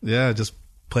happen. Yeah, just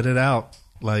put it out.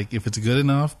 Like if it's good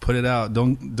enough, put it out.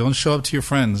 Don't show up to your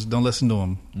friends. Don't listen to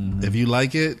them. Mm-hmm. If you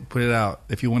like it, put it out.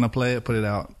 If you want to play it, put it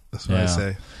out. That's what I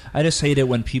say. I just hate it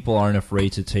when people aren't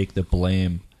afraid to take the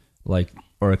blame, like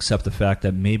or accept the fact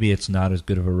that maybe it's not as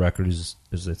good of a record as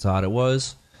they thought it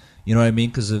was. You know what I mean?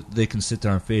 Because they can sit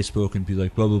there on Facebook and be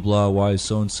like, blah, blah, blah, why is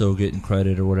so-and-so getting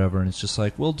credit or whatever. And it's just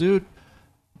like, well, dude,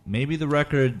 maybe the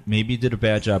record, maybe did a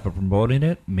bad job of promoting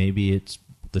it. Maybe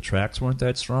the tracks weren't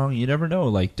that strong. You never know.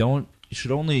 Like, don't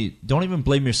even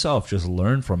blame yourself. Just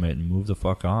learn from it and move the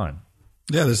fuck on.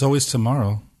 Yeah, there's always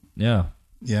tomorrow. Yeah.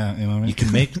 Yeah, you know what I mean? You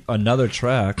can make another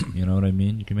track, you know what I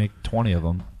mean? You can make 20 of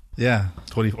them. Yeah,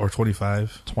 20 or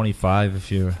 25. 25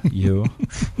 if you're you.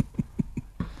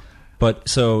 But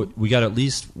so we got at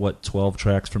least 12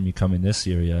 tracks from you coming this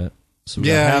year yet. So we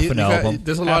got half an album.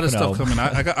 There's a lot of stuff coming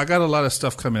out. I got a lot of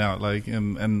stuff coming out. Like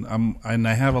and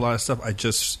I have a lot of stuff.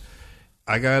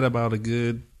 I got about a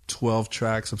good 12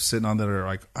 tracks I'm sitting on that are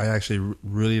like I actually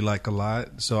really like a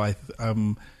lot. So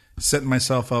I'm setting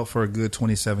myself up for a good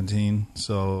 2017.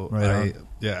 So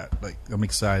I'm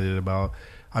excited about.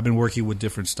 I've been working with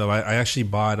different stuff. I actually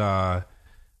bought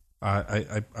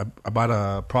I bought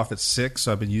a Prophet 6,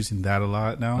 so I've been using that a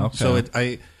lot now. Okay. So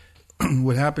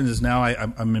what happens is now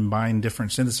I'm buying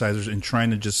different synthesizers and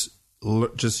trying to just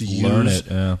use learn it.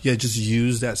 Just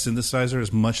use that synthesizer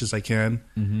as much as I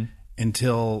can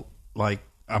until like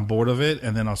I'm bored of it,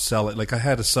 and then I'll sell it. Like I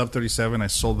had a Sub 37, I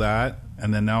sold that,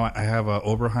 and then now I have a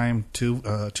Oberheim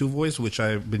 2 voice, which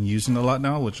I've been using a lot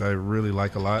now, which I really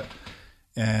like a lot,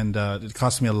 and it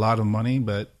cost me a lot of money,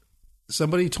 but.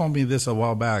 Somebody told me this a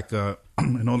while back,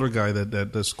 an older guy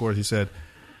that scored. He said,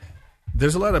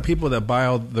 there's a lot of people that buy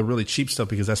all the really cheap stuff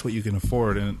because that's what you can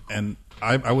afford. And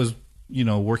I was,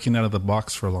 working out of the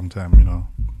box for a long time,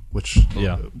 which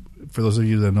for those of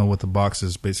you that know what the box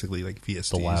is, basically like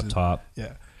VSTs. The laptop.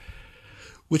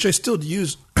 Which I still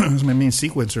use as my main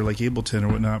sequencer, like Ableton or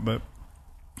whatnot. But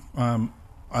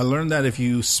I learned that if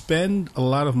you spend a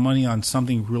lot of money on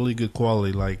something really good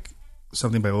quality, like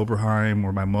something by Oberheim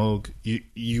or by Moog,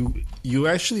 you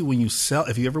actually, when you sell,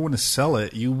 if you ever want to sell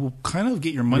it, you will kind of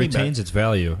get your money back. Retains its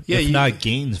value, if not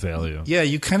gains value. Yeah,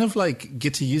 you kind of like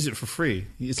get to use it for free.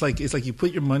 It's like you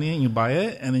put your money in, you buy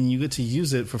it, and then you get to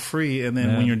use it for free. And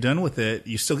then when you're done with it,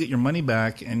 you still get your money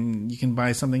back, and you can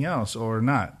buy something else or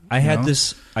not. I had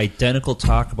this identical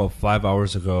talk about 5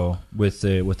 hours ago with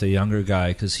a younger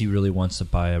guy because he really wants to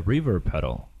buy a reverb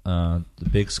pedal, the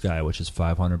Big Sky, which is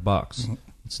 $500. Mm-hmm.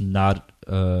 It's not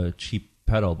a cheap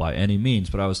pedal by any means,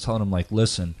 but I was telling him, like,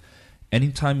 listen,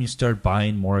 anytime you start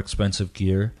buying more expensive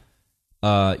gear,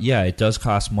 it does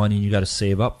cost money and you got to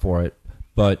save up for it.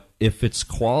 But if it's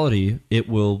quality, it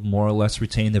will more or less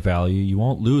retain the value. You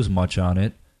won't lose much on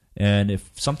it. And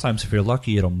sometimes if you're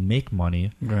lucky, it'll make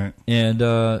money. Right. And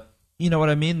you know what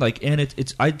I mean? Like, and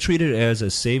it's I treat it as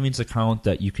a savings account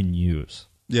that you can use.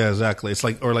 Yeah, exactly. It's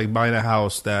like buying a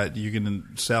house that you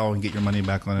can sell and get your money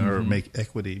back on it, or make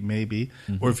equity, maybe.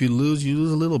 Or if you lose a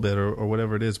little bit, or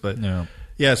whatever it is. But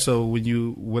yeah. So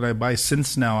when I buy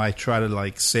synths now, I try to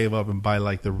like save up and buy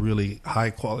like the really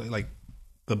high quality, like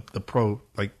the pro,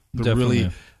 like the Definitely.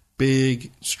 really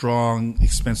big, strong,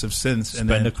 expensive synths.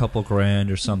 Spend a couple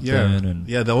grand or something.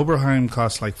 Yeah, the Oberheim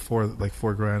costs like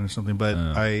 $4 grand or something. But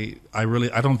I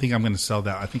don't think I'm going to sell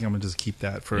that. I think I'm going to just keep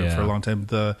that for a long time.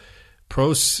 The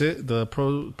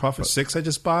Prophet 6 I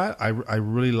just bought, I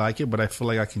really like it, but I feel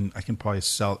like I can probably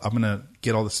sell. I'm gonna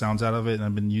get all the sounds out of it, and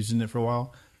I've been using it for a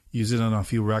while. Use it on a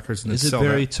few records. And is it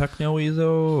very techno-y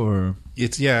though, or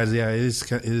it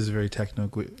is very techno.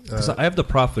 I have the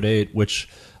Prophet 8, which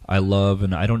I love,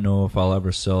 and I don't know if I'll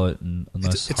ever sell it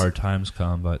unless hard times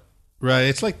come. But right,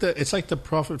 it's like the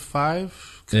Prophet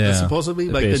 5. Supposedly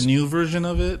like the new version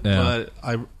of it, but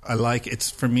I like it's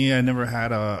for me. I never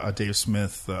had a Dave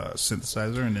Smith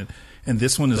synthesizer, and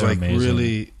this one is like amazing.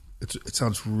 Really. It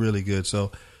sounds really good.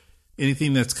 So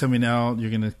anything that's coming out,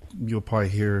 you'll probably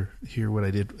hear what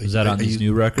I did. Is that on these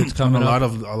new records coming? A lot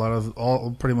of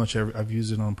all pretty much I've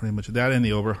used it on pretty much that and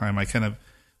the Oberheim. I kind of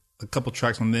a couple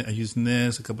tracks on this. I using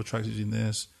this, a couple tracks using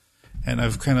this, and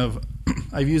I've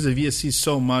used the VSC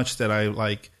so much that I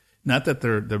like. Not that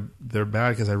they're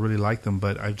bad because I really like them,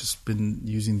 but I've just been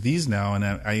using these now, and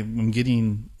I'm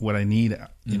getting what I need.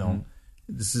 You know,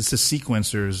 this is a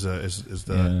sequencer is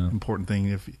the important thing.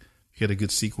 If you get a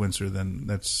good sequencer, then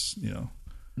that's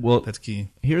that's key.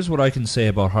 Here's what I can say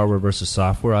about hardware versus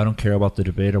software. I don't care about the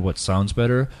debate of what sounds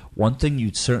better. One thing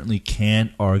you certainly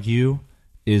can't argue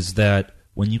is that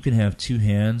when you can have two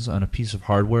hands on a piece of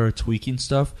hardware tweaking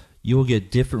stuff, you will get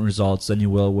different results than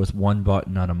you will with one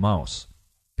button on a mouse.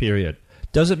 Period.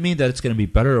 Doesn't mean that it's going to be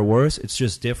better or worse. It's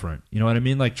just different. You know what I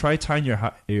mean? Like, try tying your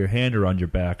hand around your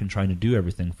back and trying to do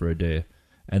everything for a day,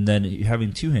 and then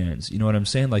having two hands. You know what I'm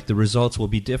saying? Like, the results will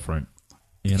be different.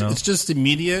 You know, it's just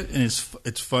immediate, and it's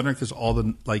funner because all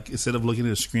the instead of looking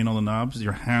at a screen, all the knobs,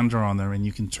 your hands are on there, and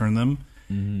you can turn them,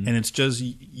 and it's just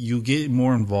you get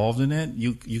more involved in it.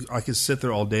 I could sit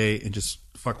there all day and just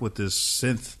fuck with this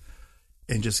synth,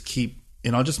 and just keep.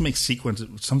 And I'll just make sequences.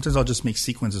 Sometimes I'll just make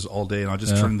sequences all day, and I'll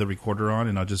just turn the recorder on,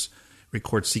 and I'll just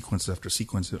record sequence after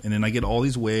sequence. And then I get all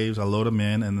these waves, I load them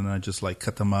in, and then I just like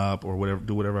cut them up or whatever,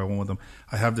 do whatever I want with them.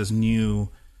 I have this new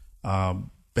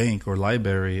bank or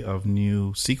library of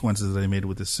new sequences that I made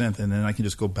with this synth, and then I can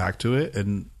just go back to it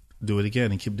and do it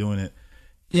again and keep doing it.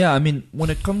 Yeah, I mean,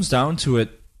 when it comes down to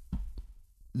it,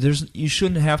 you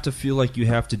shouldn't have to feel like you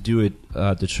have to do it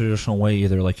the traditional way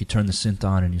either. Like you turn the synth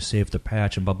on and you save the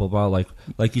patch and blah blah blah.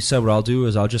 Like you said, what I'll do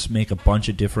is I'll just make a bunch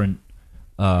of different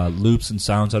loops and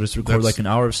sounds. I'll just record like an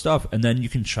hour of stuff, and then you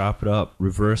can chop it up,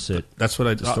 reverse it. That's what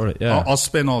I distort it. Yeah, I'll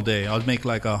spend all day. I'll make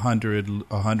like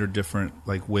 100 different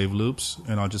like wave loops,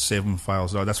 and I'll just save them in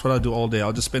files. So that's what I'll do all day.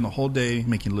 I'll just spend the whole day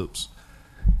making loops,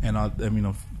 and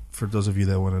for those of you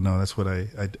that want to know, that's what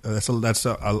that's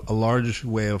a large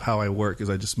way of how I work. Is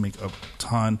I just make a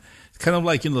ton, kind of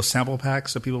like those sample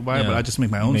packs that people buy, but I just make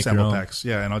my own sample packs.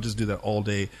 Yeah, and I'll just do that all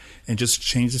day and just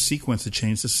change the sequence, to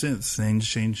change the synths, and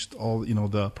change all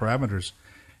the parameters,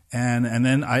 and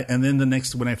then the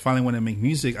next when I make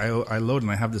music, I load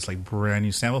and I have this like brand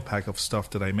new sample pack of stuff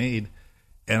that I made,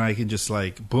 and I can just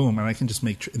like boom, and I can just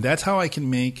make. That's how I can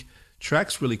make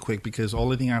tracks really quick, because all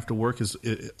the thing I have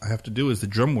to do is the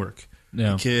drum work,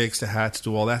 the kicks, the hats,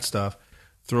 do all that stuff,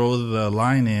 throw the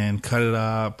line in, cut it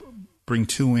up, bring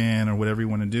two in or whatever you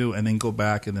want to do, and then go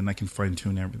back, and then I can fine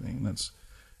tune everything. That's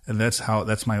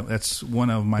one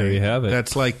of my. There you have it.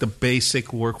 That's like the basic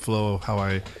workflow of how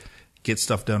I get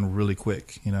stuff done really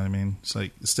quick. You know what I mean? It's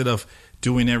like instead of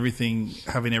doing everything,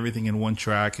 having everything in one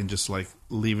track and just like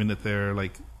leaving it there,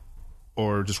 like,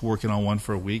 or just working on one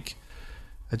for a week.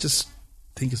 I just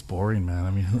think it's boring, man. I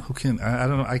mean, who can? I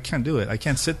don't know. I can't do it. I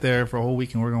can't sit there for a whole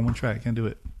week and work on one track. I can't do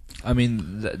it. I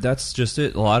mean, that's just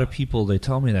it. A lot of people, they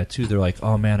tell me that too. They're like,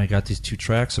 "Oh man, I got these 2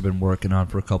 tracks I've been working on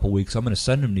for a couple weeks. I'm going to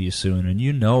send them to you soon." And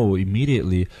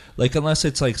immediately, like unless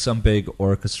it's like some big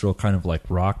orchestral kind of like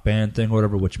rock band thing or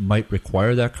whatever, which might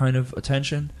require that kind of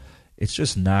attention, it's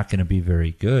just not going to be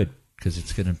very good, because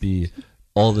it's going to be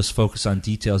all this focus on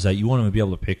details that you won't even be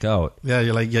able to pick out. Yeah,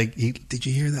 you're like, did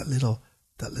you hear that little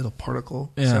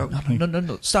particle? Yeah.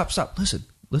 No. Stop. Listen.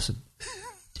 listen.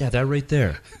 Yeah, that right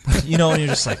there. And you're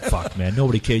just like, fuck, man,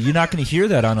 nobody cares. You're not going to hear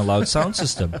that on a loud sound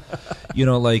system.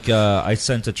 I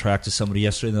sent a track to somebody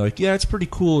yesterday, and they're like, yeah, it's pretty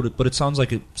cool, but it sounds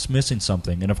like it's missing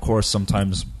something. And, of course,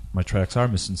 sometimes my tracks are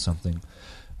missing something.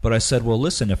 But I said, well,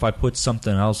 listen, if I put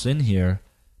something else in here,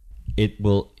 it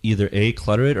will either A,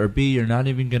 clutter it, or B, you're not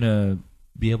even going to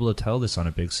be able to tell this on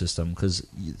a big system because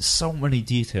so many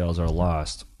details are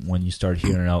lost when you start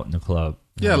hearing it out in the club.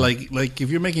 Yeah, like if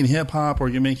you're making hip hop or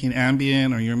you're making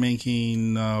ambient or you're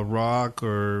making rock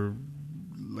or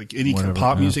like any kind of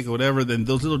pop music or whatever, then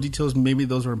those little details, maybe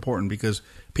those are important because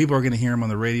people are going to hear them on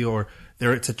the radio or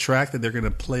it's a track that they're going to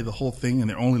play the whole thing and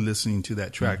they're only listening to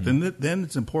that track. Then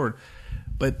it's important.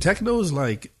 But techno is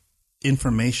like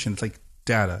information. It's like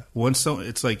data.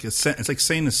 It's like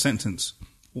saying a sentence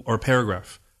or a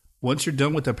paragraph. Once you're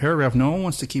done with that paragraph, no one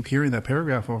wants to keep hearing that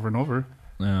paragraph over and over.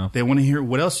 Yeah. They want to hear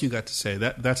what else you got to say.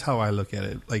 That's how I look at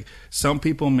it. Like some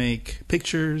people make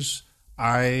pictures,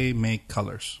 I make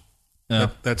colors. Yeah.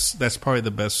 That's probably the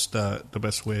best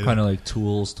way. Kind of like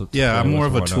tools to yeah, I'm more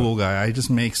of a tool guy. I just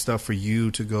make stuff for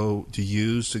you to go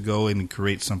and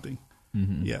create something.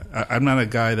 Mm-hmm. Yeah, I'm not a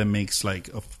guy that makes like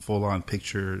a full on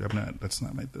picture. That's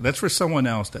not my. That's for someone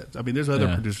else. There's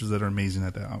other producers that are amazing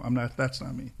at that. I'm not. That's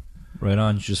not me. Right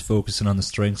on. You're just focusing on the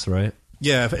strengths, right?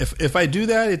 Yeah, if I do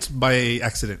that, it's by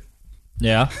accident.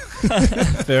 Yeah,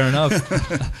 fair enough.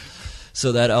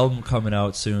 So that album coming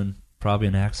out soon, probably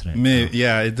an accident. Maybe,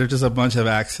 yeah, there's just a bunch of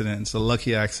accidents,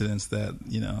 lucky accidents that,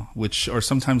 which are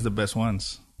sometimes the best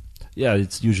ones. Yeah,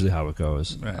 it's usually how it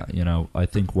goes. Right. I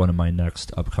think one of my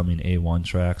next upcoming A1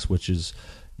 tracks, which is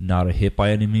not a hit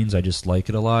by any means, I just like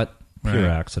it a lot, pure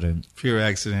accident. Pure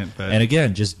accident. But and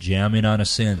again, just jamming on a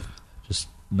synth, just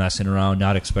messing around,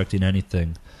 not expecting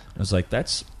anything. I was like,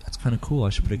 that's kind of cool. I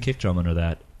should put a kick drum under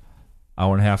that.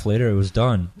 Hour and a half later, it was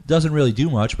done. It doesn't really do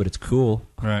much, but it's cool.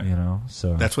 Right.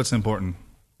 So that's what's important.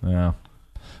 Yeah.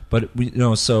 But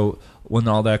so when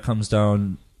all that comes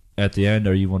down at the end,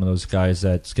 are you one of those guys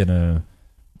that's gonna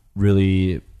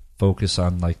really focus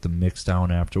on like the mix down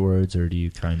afterwards, or do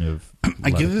you kind of?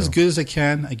 I get it as good as I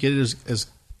can. I get it as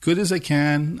good as I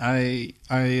can. I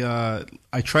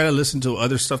try to listen to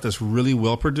other stuff that's really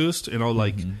well produced.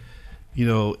 Like. Mm-hmm.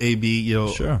 AB,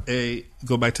 sure.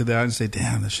 Go back to that and say,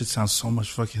 damn, that shit sounds so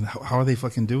much fucking, how are they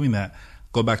fucking doing that?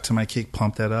 Go back to my kick,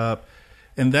 pump that up.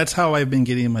 And that's how I've been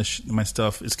getting my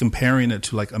stuff, is comparing it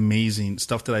to like amazing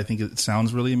stuff that I think it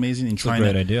sounds really amazing and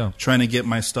trying to get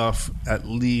my stuff at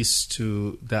least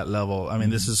to that level. I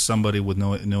mean, this is somebody with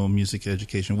no music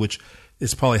education, which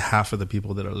is probably half of the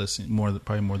people that are listening,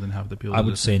 probably more than half of the people. I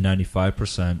would say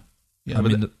 95%. Yeah,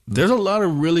 there's a lot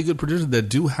of really good producers that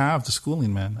do have the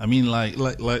schooling, man. I mean, like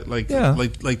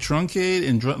Truncate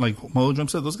and like Mo Drum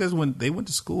Set. Those guys went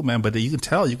to school, man. But you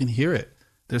can hear it.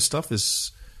 Their stuff is,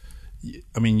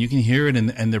 I mean, you can hear it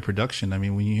in their production. I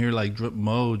mean, when you hear like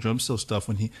Mo Drumstill stuff,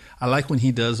 I like when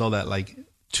he does all that like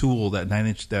Tool, that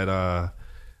 9-inch, that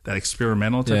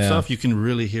experimental type stuff. You can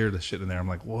really hear the shit in there. I'm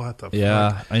like, what the fuck?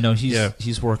 Yeah, I know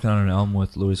he's working on an album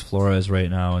with Luis Flores right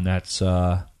now, and that's.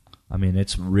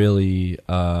 It's really,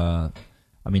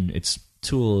 it's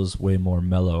Tool is way more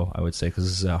mellow, I would say, because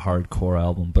this is a hardcore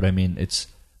album. But it's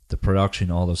the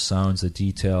production, all those sounds, the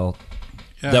detail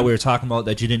that we were talking about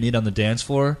that you didn't need on the dance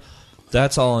floor.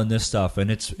 That's all in this stuff,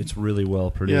 and it's really well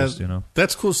produced.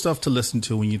 That's cool stuff to listen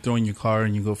to when you throw in your car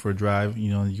and you go for a drive.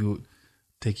 You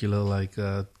take your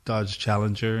little Dodge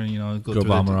Challenger and go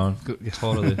bomb around.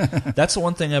 Totally. That's the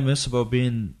one thing I miss about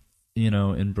being.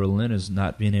 In Berlin, is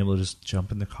not being able to just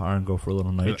jump in the car and go for a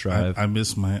little night drive. I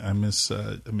miss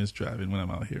driving when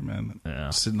I'm out here, man. Yeah.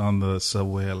 Sitting on the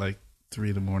subway at like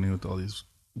 3 a.m. with all these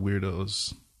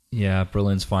weirdos. Yeah,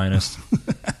 Berlin's finest.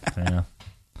 Yeah.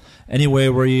 Anyway,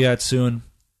 where are you at soon?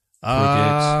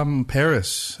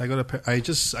 Paris. I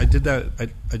just did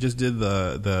that. I just did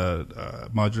the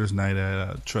Modulars night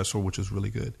at Tresor, which was really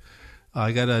good.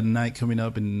 I got a night coming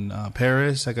up in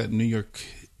Paris. I got New York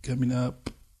coming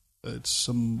up. It's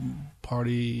some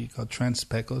party called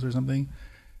Transpecos or something.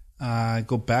 I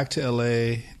go back to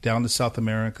LA, down to South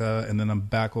America, and then I'm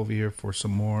back over here for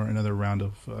another round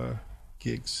of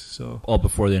gigs. So all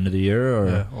before the end of the year, or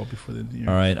yeah, all before the end of the year.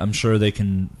 All right, I'm sure they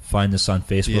can find this on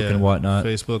Facebook and whatnot.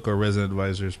 Facebook or Resident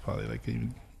Advisors, probably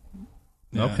even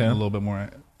okay, a little bit more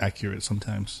accurate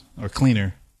sometimes, or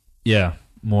cleaner. Yeah,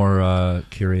 more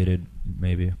curated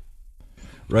maybe.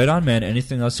 Right on, man.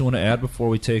 Anything else you want to add before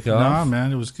we take off? Nah,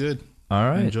 man, it was good. All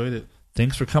right. I enjoyed it.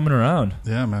 Thanks for coming around.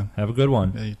 Yeah, man. Have a good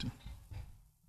one. Yeah, you too.